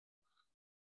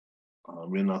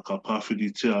 Mena ka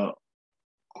pāwhiritia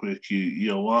koe ki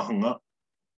ia wahanga,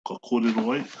 ka kōrero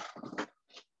ai.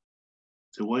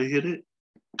 Te waihere.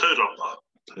 Taurapa.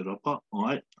 Taurapa,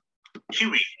 ai.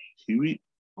 Kiwi. Hiwi,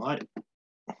 ai.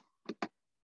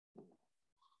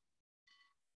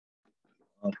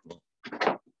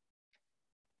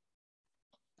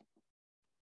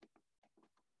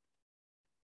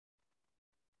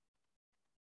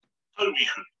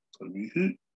 Taumihu.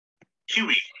 Taumihu.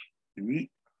 Kiwi.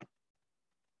 Hiwi.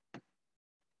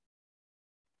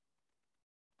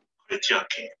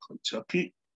 Kaitiaki.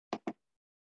 Kaitiaki.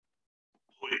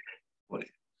 Hoi. Hoi.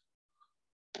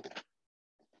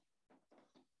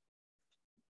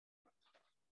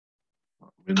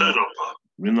 Taurapa.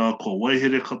 Mena ko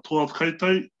waihere katoa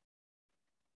koutou.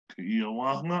 Ki ia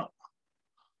wahanga.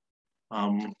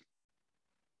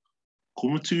 Ko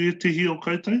mutu e tehi o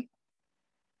koutou.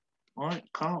 Ai,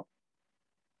 ka.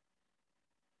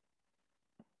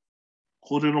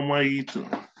 Kōrero mai i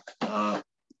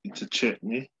te chat,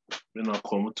 ne? Mena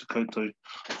ko mutu koutou.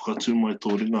 Whakatū mai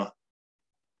tō ringa.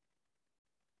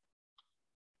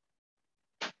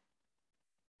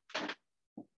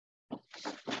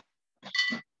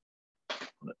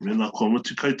 Mena ko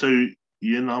mutu koutou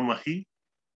i ena mahi.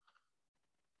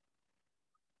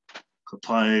 Ka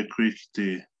tae koe ki te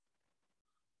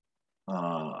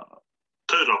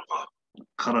Taurapa.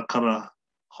 karakara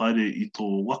haere i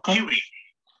tō waka. Kiwi.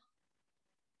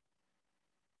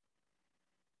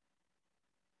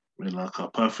 Mena ka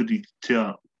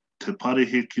pāwhiritia te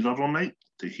parehe ki raro nei,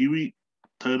 te hiwi,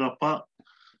 taurapa,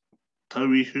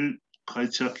 tauihu,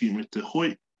 kaitiaki me te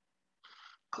hoi.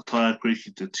 Ka taia koe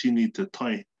ki te tini te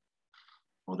tai.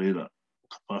 O reira,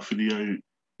 ka pāwhiri au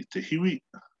i te hiwi.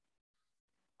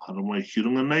 Hara mai ki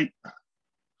runga nei.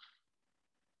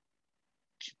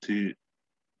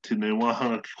 tenei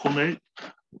wahanga ki konei,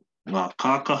 ngā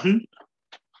kākahu,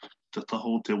 te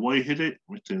taho o te waehere,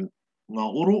 me te ngā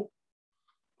oro,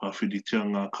 pāwhiritia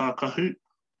ngā kākahu,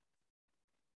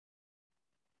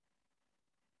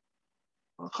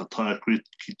 ka tae koe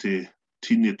ki te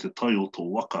tine te tai o tō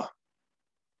waka.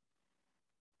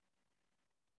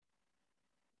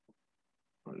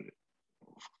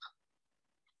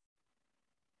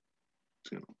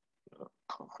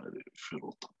 Ka haere whiro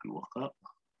taku waka.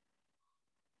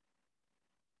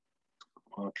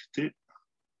 Pākite.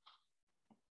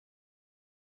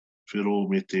 Whiro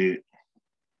me te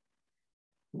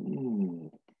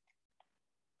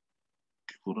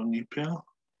ki korangi pēr.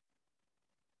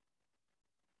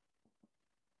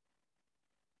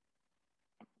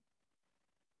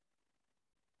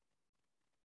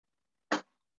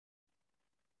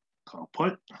 Ka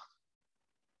pai.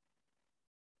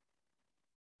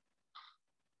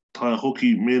 Tae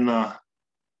hoki mēnā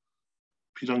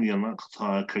pirangi ana, ka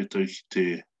tae koutou ki te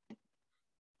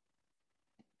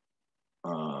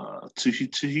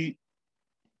tuhi,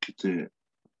 ki te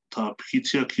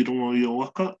tāpikitia ki rongo i o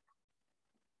waka.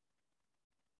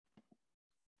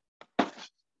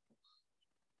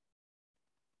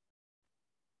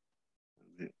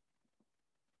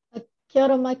 Kia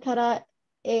ora mai kara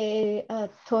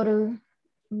toru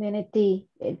meneti,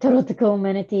 toru tako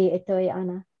meneti e toi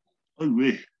ana. Au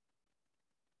we.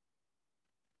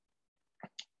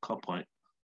 Ka pai.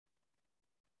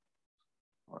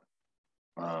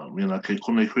 Mēnā kei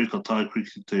konei koe ka tae koe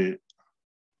ki te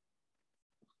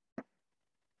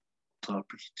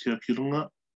tāpikitia ki runga.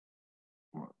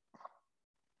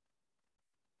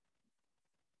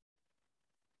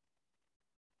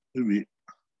 Ui.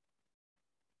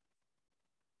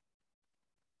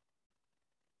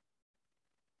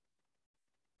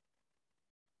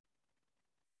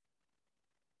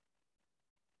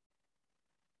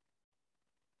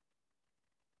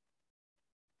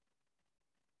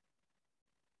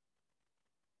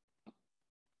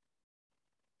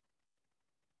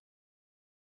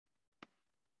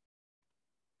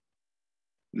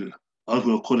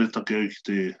 Ahua kore take au ki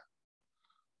te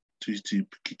tuiti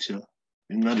pikitia.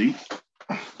 Engari,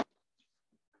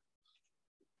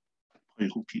 pai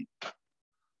hoki.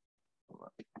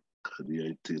 Kari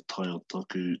ai te tai o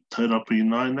taku taurapu i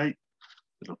nai nei.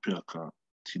 Tera pia ka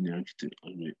tine au ki te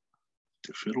aue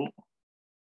te whiro.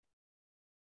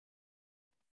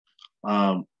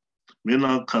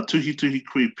 Mēnā ka tuhi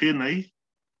koe pēnei.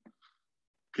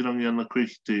 Pirangi ana koe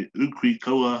ki te ukui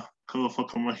kaua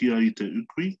whakamahia i te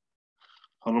ukui.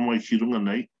 Hara mai ki runga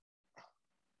nei.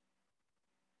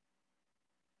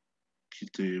 Ki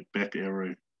te back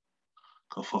arrow.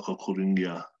 Ka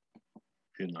whakakoringia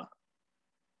pēnā.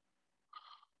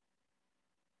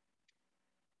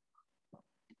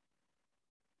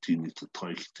 Tini te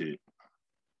tai ki te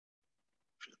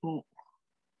whiro.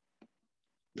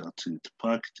 Ia tu te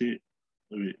pākite.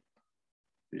 Aue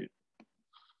te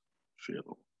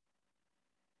whiro.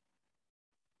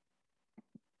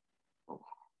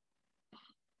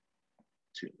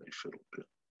 Tēnei whiro pēr.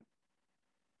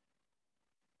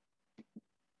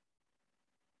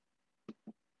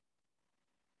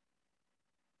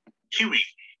 Kiwi,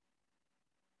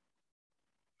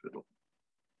 Whiro.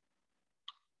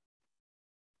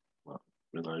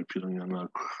 Mēnā i pirangi ana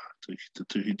ki te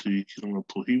tuhi ki runga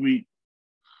tō hiwi.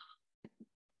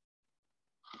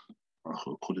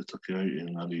 Ahua kore take au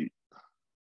engari.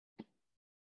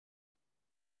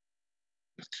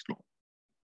 E tino.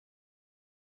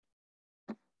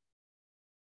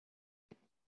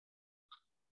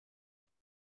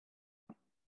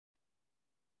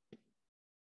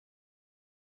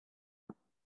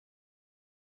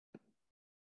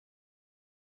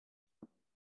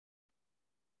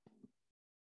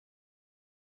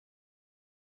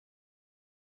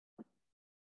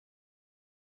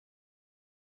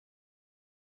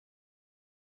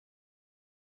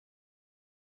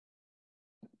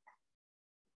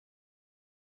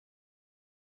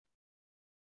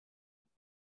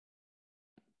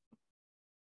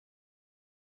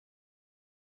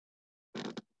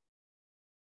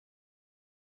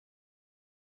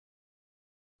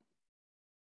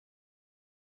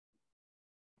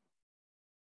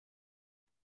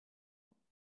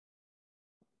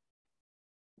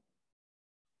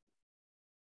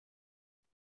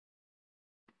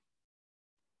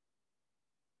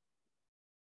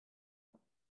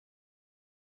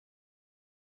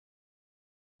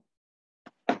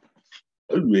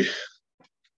 Aue.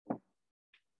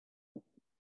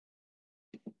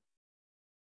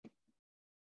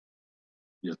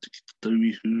 Ia te ki te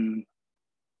tauihu.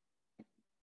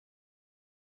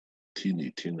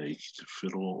 Tini tēnei ki te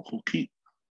whiro hoki.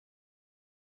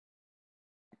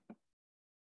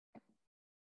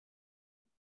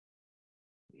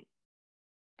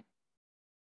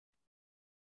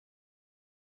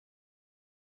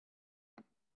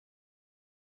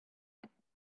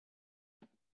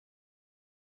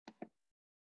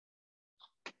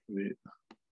 we,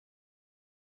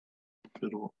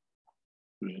 pero,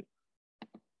 we.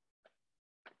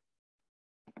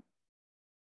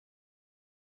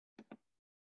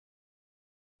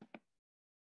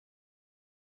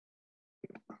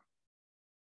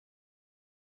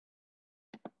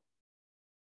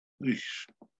 Ish.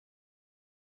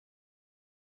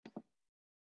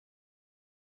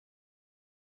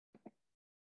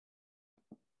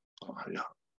 Ah, ja.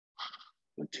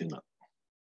 Tēnā.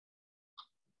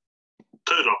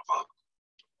 Taurapa.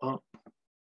 Ah.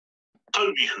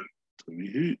 Tauihu.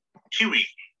 Tauihu. Hiwi.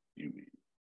 Iwi.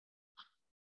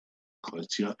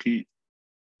 Kaitiaki.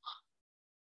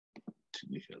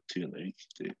 Tinihia tēnei ki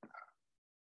te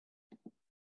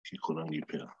ki korangi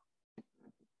pēr.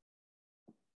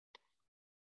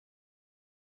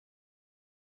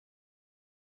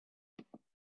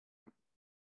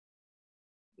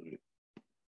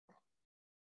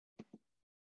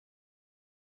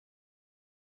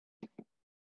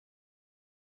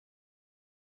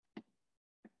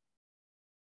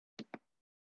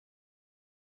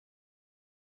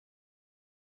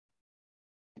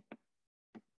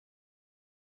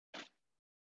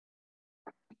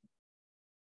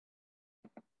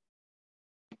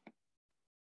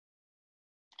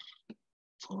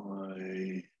 Tai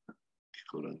ki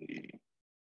korangi.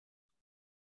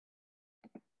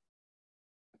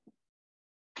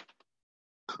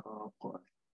 Ka pai.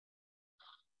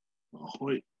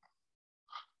 Ahoi.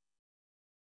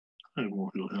 Hei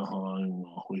mohi o hea hae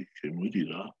ngā hoi ke muri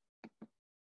rā.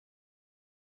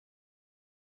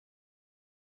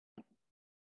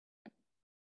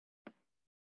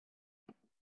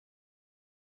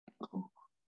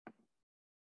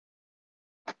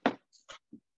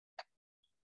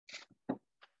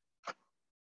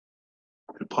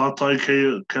 He pātai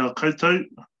ke a koutou.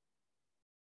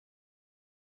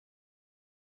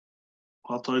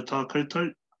 Pātai tā koutou.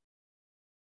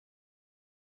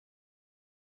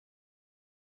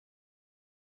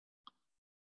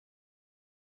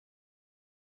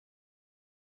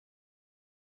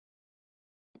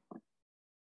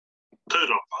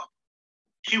 Taurapa.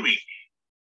 Hiwi.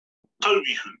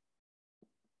 Tauihu.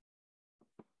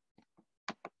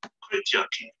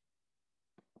 Kaitiaki.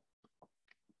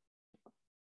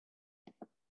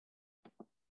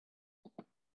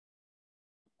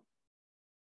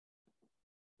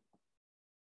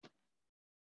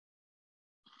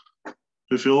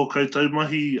 He whio koutou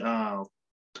mahi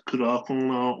te kura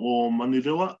akonga o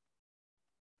Manirewa.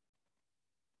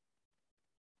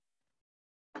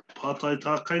 Pātai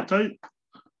tā koutou.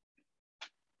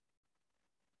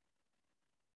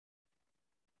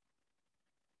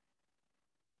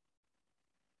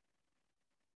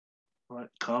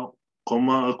 Right, ko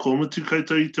mutu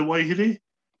koutou I te waehere.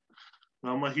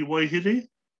 Ngā mahi waehere.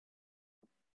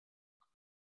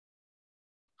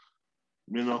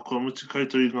 Mena ko mutu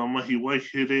koutou I ngā mahi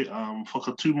waehere,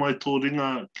 whakatū mai tō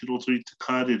ringa ki roto I te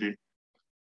kārere.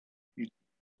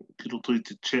 Ki roto I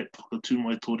te chat, whakatū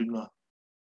mai tō ringa.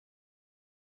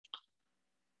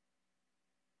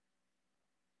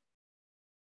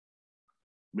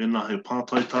 Mena he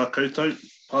pātai tā koutou,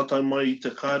 pātai mai I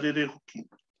te kārere hoki.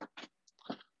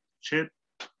 Chat.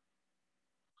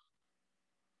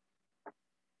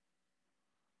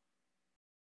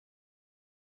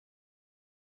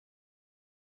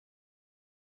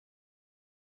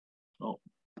 Oh.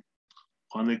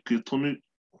 Pane ke tonu,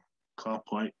 ka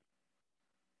pai.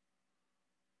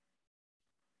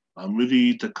 A muri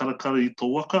I te karakara I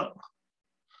tō waka.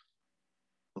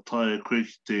 Ka tae koe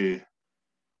ki te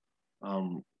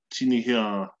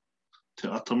tinihia te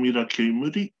atamira ki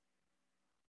muri.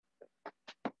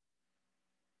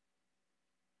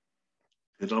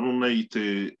 He raro nei I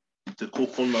te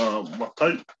kōkona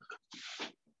matau.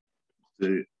 Te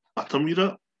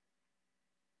atamira.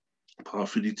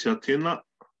 Pāwhiritia tēnā.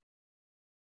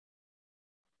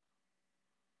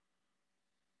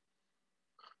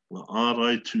 Ngā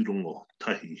ārai tūrongo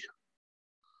tahi.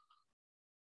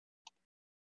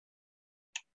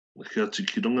 Kia atu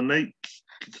ki runga nei,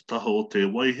 ki te taha o te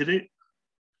waehere,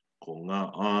 ko ngā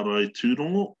ārai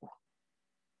tūrongo.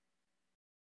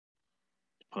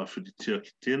 Pāwhiritia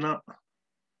ki tēnā.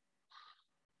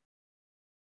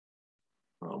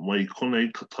 Mai konei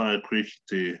ka tae koe ki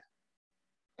te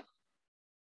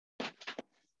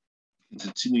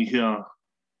tinihia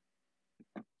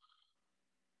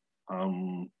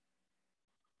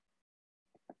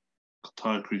ka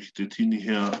tae koe ki te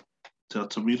tinihia te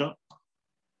atamira.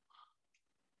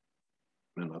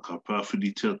 Mena ka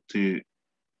pāwhiritia te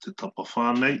tapa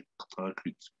whānei, ka tae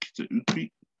koe ki te upi.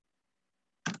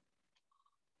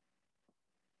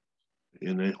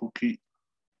 E nei hoki.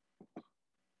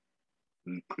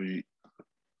 Ukui.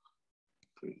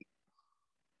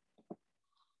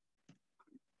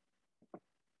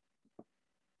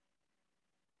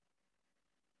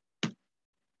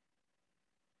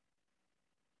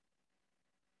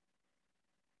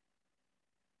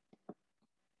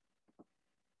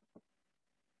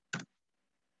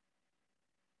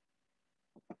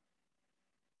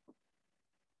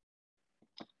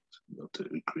 o te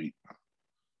ukri.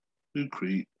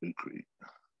 Ukri, ukri.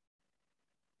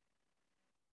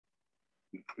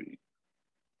 Ukri.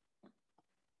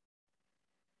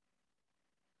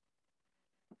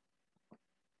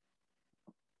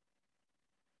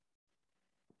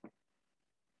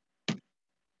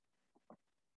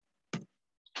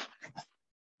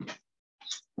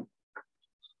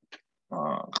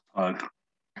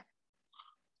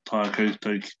 Tā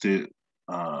koutou ki te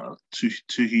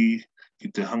tuhi ki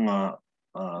te hanga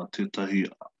tētahi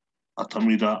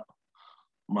atamira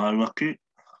māuake.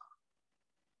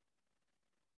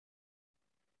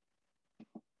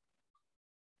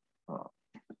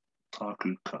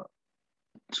 Tāku ka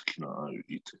tukina au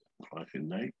I te whaihe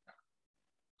nei.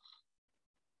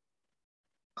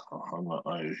 Ka hanga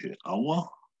au he awa.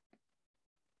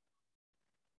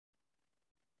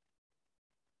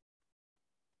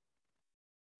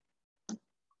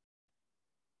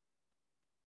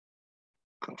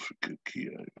 Ka whiku ki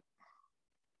au.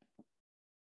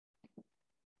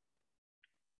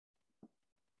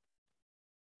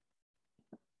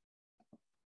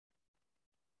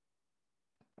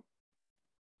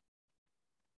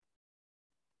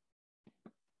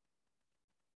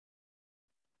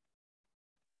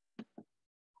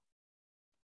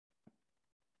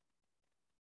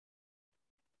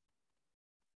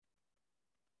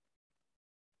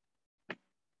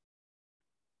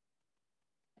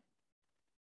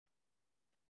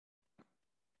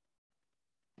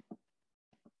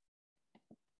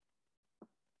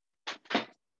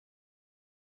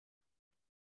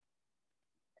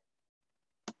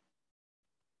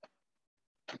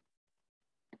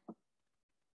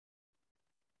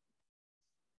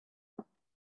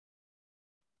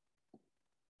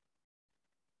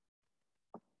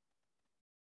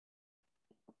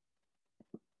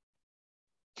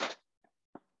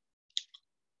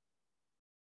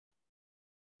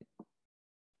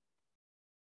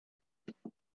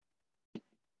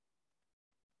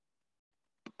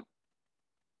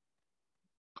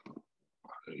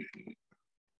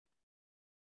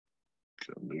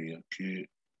 Kia nui ake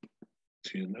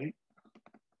tēnei.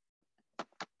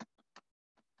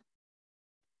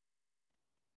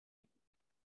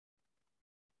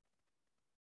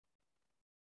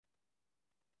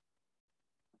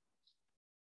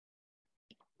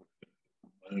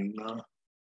 Maunga.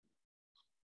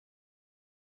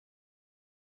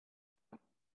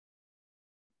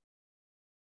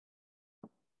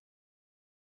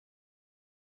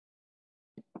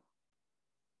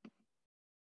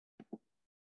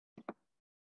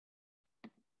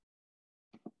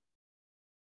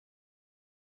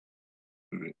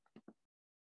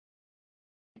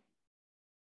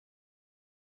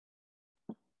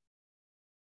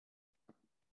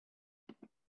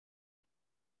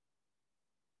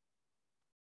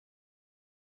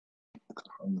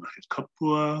 Hanga he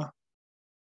kapua.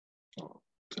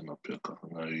 Tēnā pia ka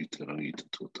hanga I te rangi te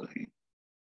tuatahi.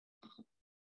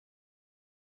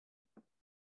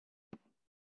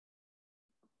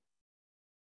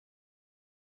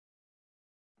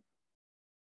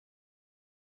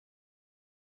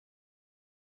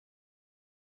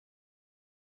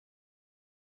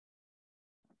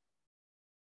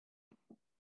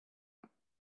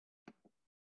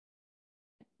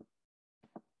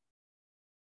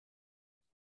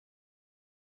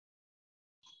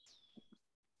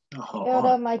 Kia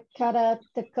ora mai kara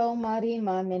te kaumari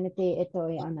mā mene te e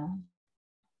toi ana.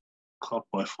 Ka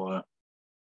pai whaia.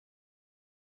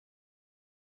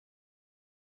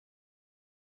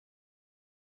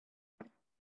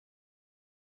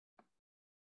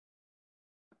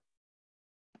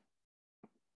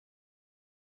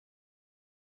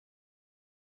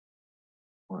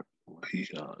 Mahi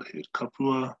he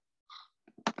kapua.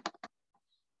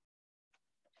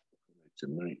 Te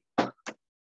nui.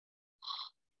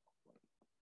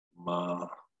 Mā.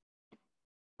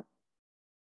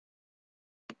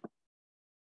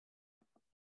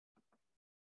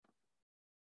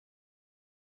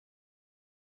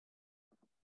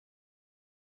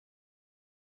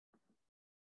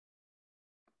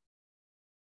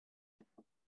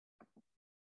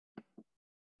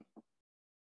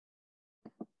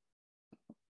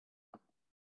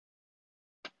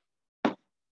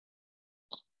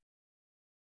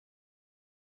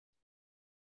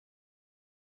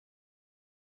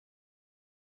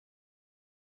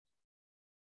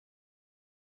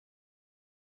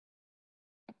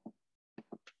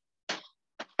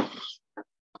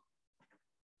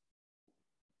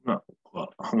 Nā, kua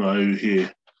hanga au he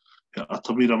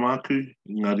atamira māku,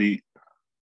 engari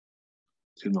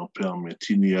tēnā pēr me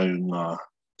tini au ngā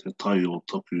te tai o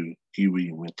taku iwi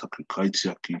me taku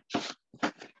kaitiaki.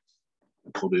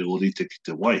 kore orite ki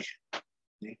te wai.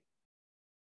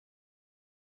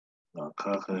 Ngā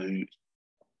kākahu,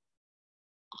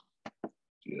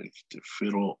 ia ki te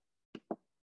whiro,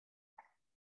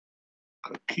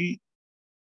 ka ki,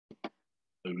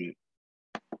 awe,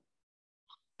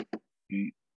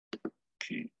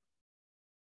 ki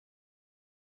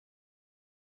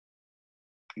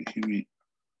hiwi,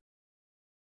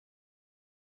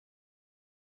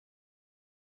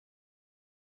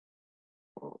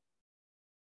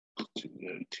 ka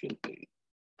tini au tēnei,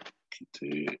 ki te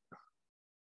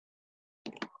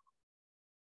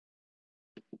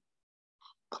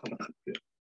karakapea.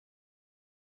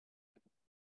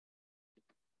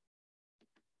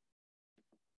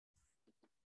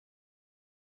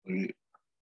 Awe,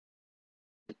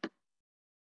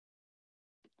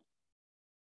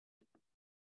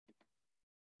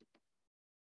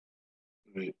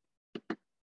 awe,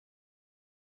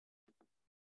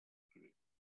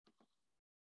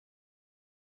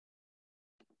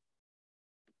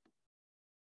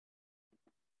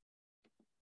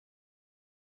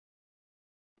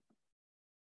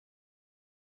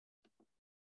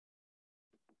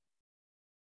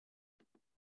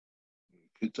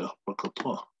 ki te hapa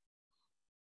katoa.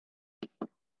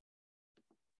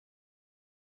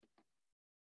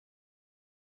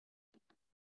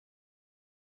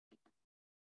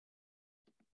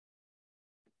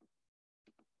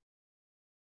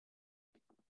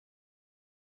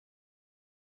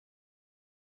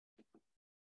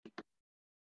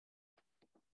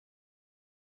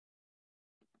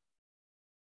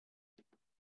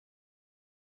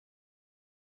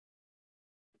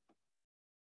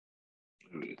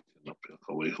 Awe, tēnā pia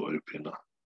ka waiho au pēnā.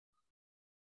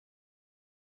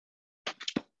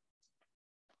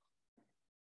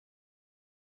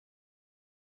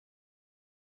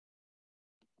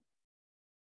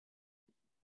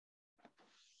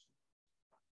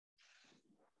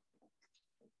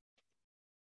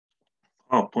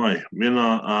 Pai, mena,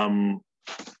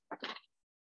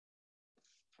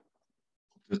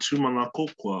 te tūmanako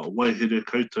kua waihere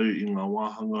koutou I ngā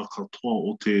wahanga katoa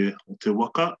o te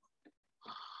waka.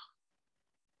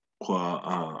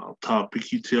 Kua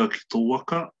tāpikitia ki tō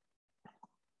waka.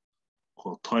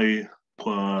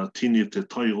 Kua tini te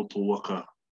tai o tō waka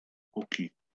hoki.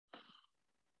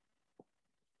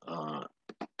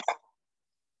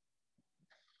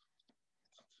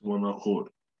 Tūmanako,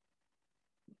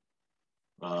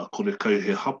 kore kau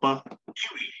he hapa.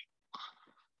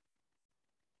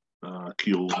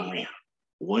 Ki o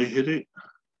waihere.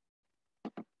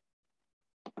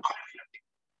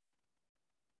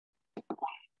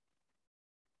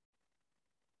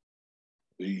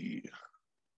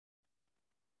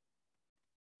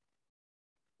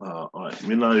 Ai,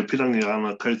 mena e pirangi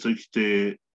ana koutou ki te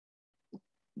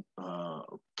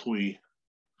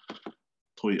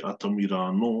toi atamira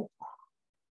anō.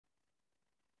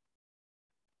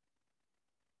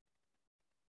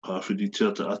 Ka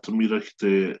whiritia te atamira ki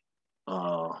te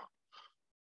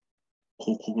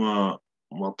kokonga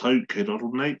matau kei raro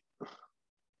nei.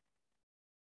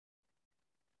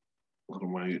 Aro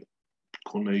mai,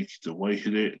 konei ki te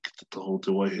waihere, ki te taho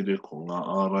te waihere ko ngā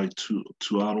ārai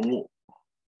tuarongo.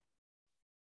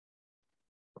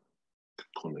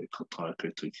 Konei ka tae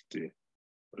koutou ki te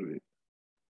awe.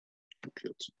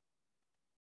 Ki atu.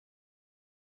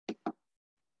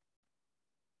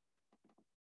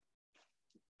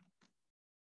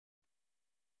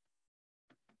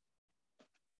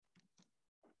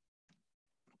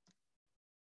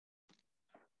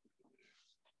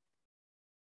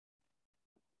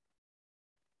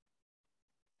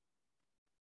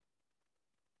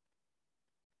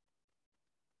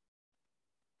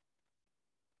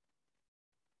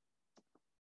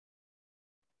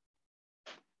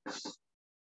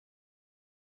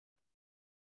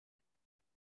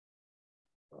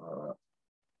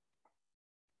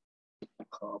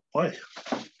 Ka pai.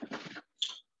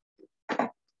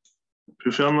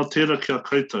 Pewhea ana tērā ki a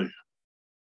koutou.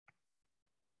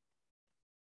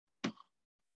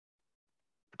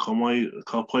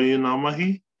 Ka pai e nā mahi.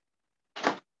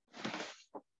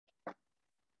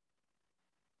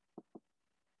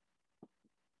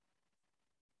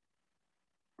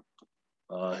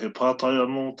 He pātai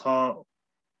anō tā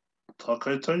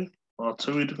koutou. Ngā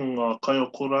tauirika, ngā kai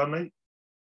o kora nei.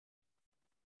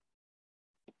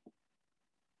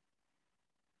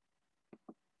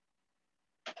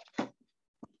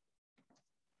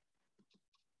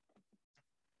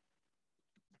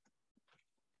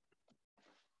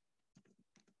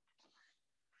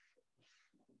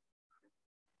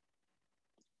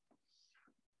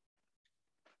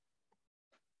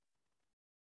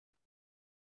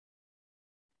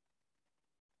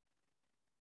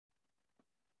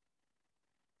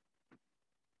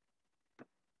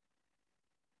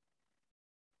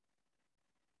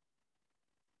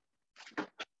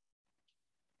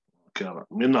 Kia ora.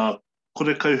 Mena,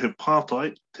 kore kau he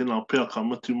pātai, tēnā pēr ka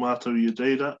mutu mātou I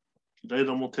reira, ki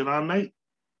reira mo te rānei.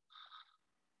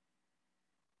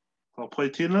 Ka pai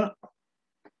tēnā.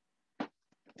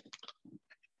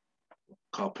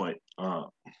 Ka pai.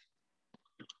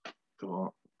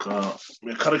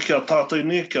 Me karakia tātou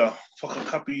ne, kia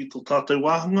whakakapi I tō tātou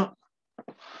wahanga.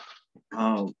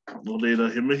 No reira,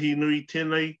 he mihi nui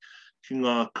tēnei, ki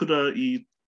ngā kura I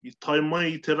tai mai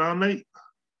I te rānei,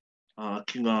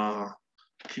 ki ngā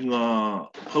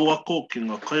pauako, ki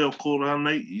ngā kaiako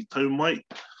rānei I tau mai.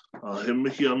 He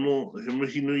mihi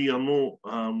nui anō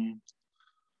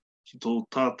ki tō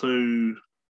tātou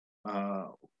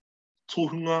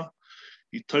tohunga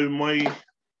I tau mai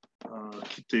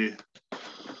ki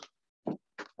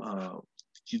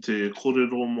te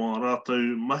kōrero mō rātou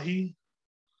mahi.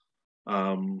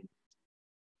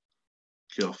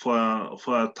 Kia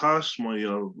whaia tash mai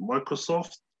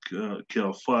Microsoft,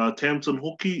 kia whaia Tamsin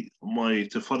hoki mai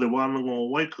te whare wānanga o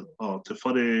Waikato, te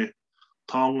whare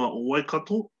taonga o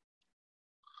Waikato.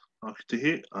 Ki te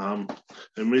he.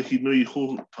 E mihi nui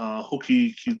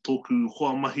hoki ki tōku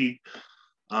hoa mahi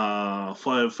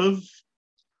whaia whiv.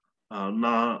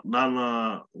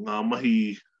 Nāna ngā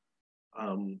mahi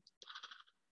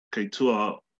kei tua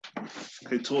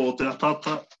o te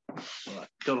atata.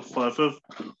 Kia ora whaia whiv.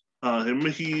 He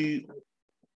mihi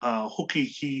hoki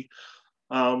ki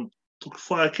tuku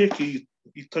whaia keki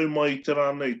I tau mai I te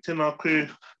rānei. Tēnā koe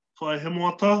whaia he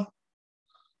moata.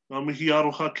 Ngā mihi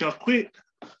aroha kia koe.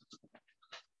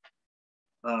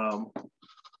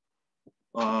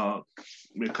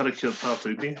 Me karakia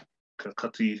tātou ne. Ka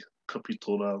kapi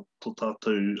tō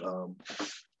tātou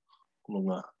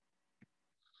kononga.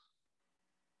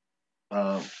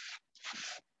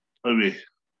 Aue.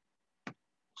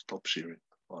 Stop sharing.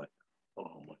 Right.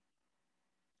 Oh, my.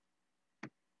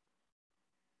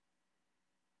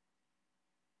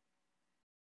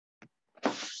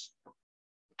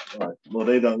 Right. No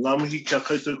reira, ngā mihi kia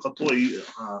koutou katoa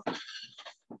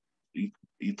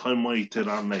I tai mai I te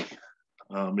rānei.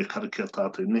 Me karakia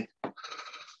tātou ne.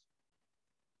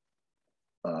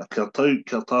 Kia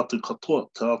tātou katoa,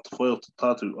 te āta whai o te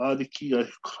tātou āriki, ai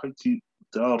kaiti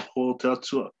te āroho, te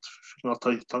atua, te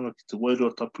whingatahitanga ki te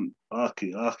wairua tapu,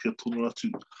 āke tonu atu.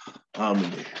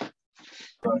 Āmene.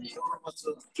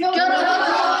 Kia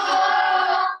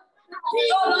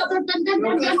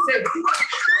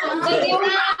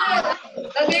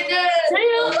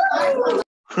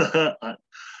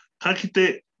Ka kite,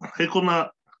 he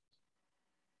kona.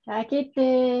 Ka kite.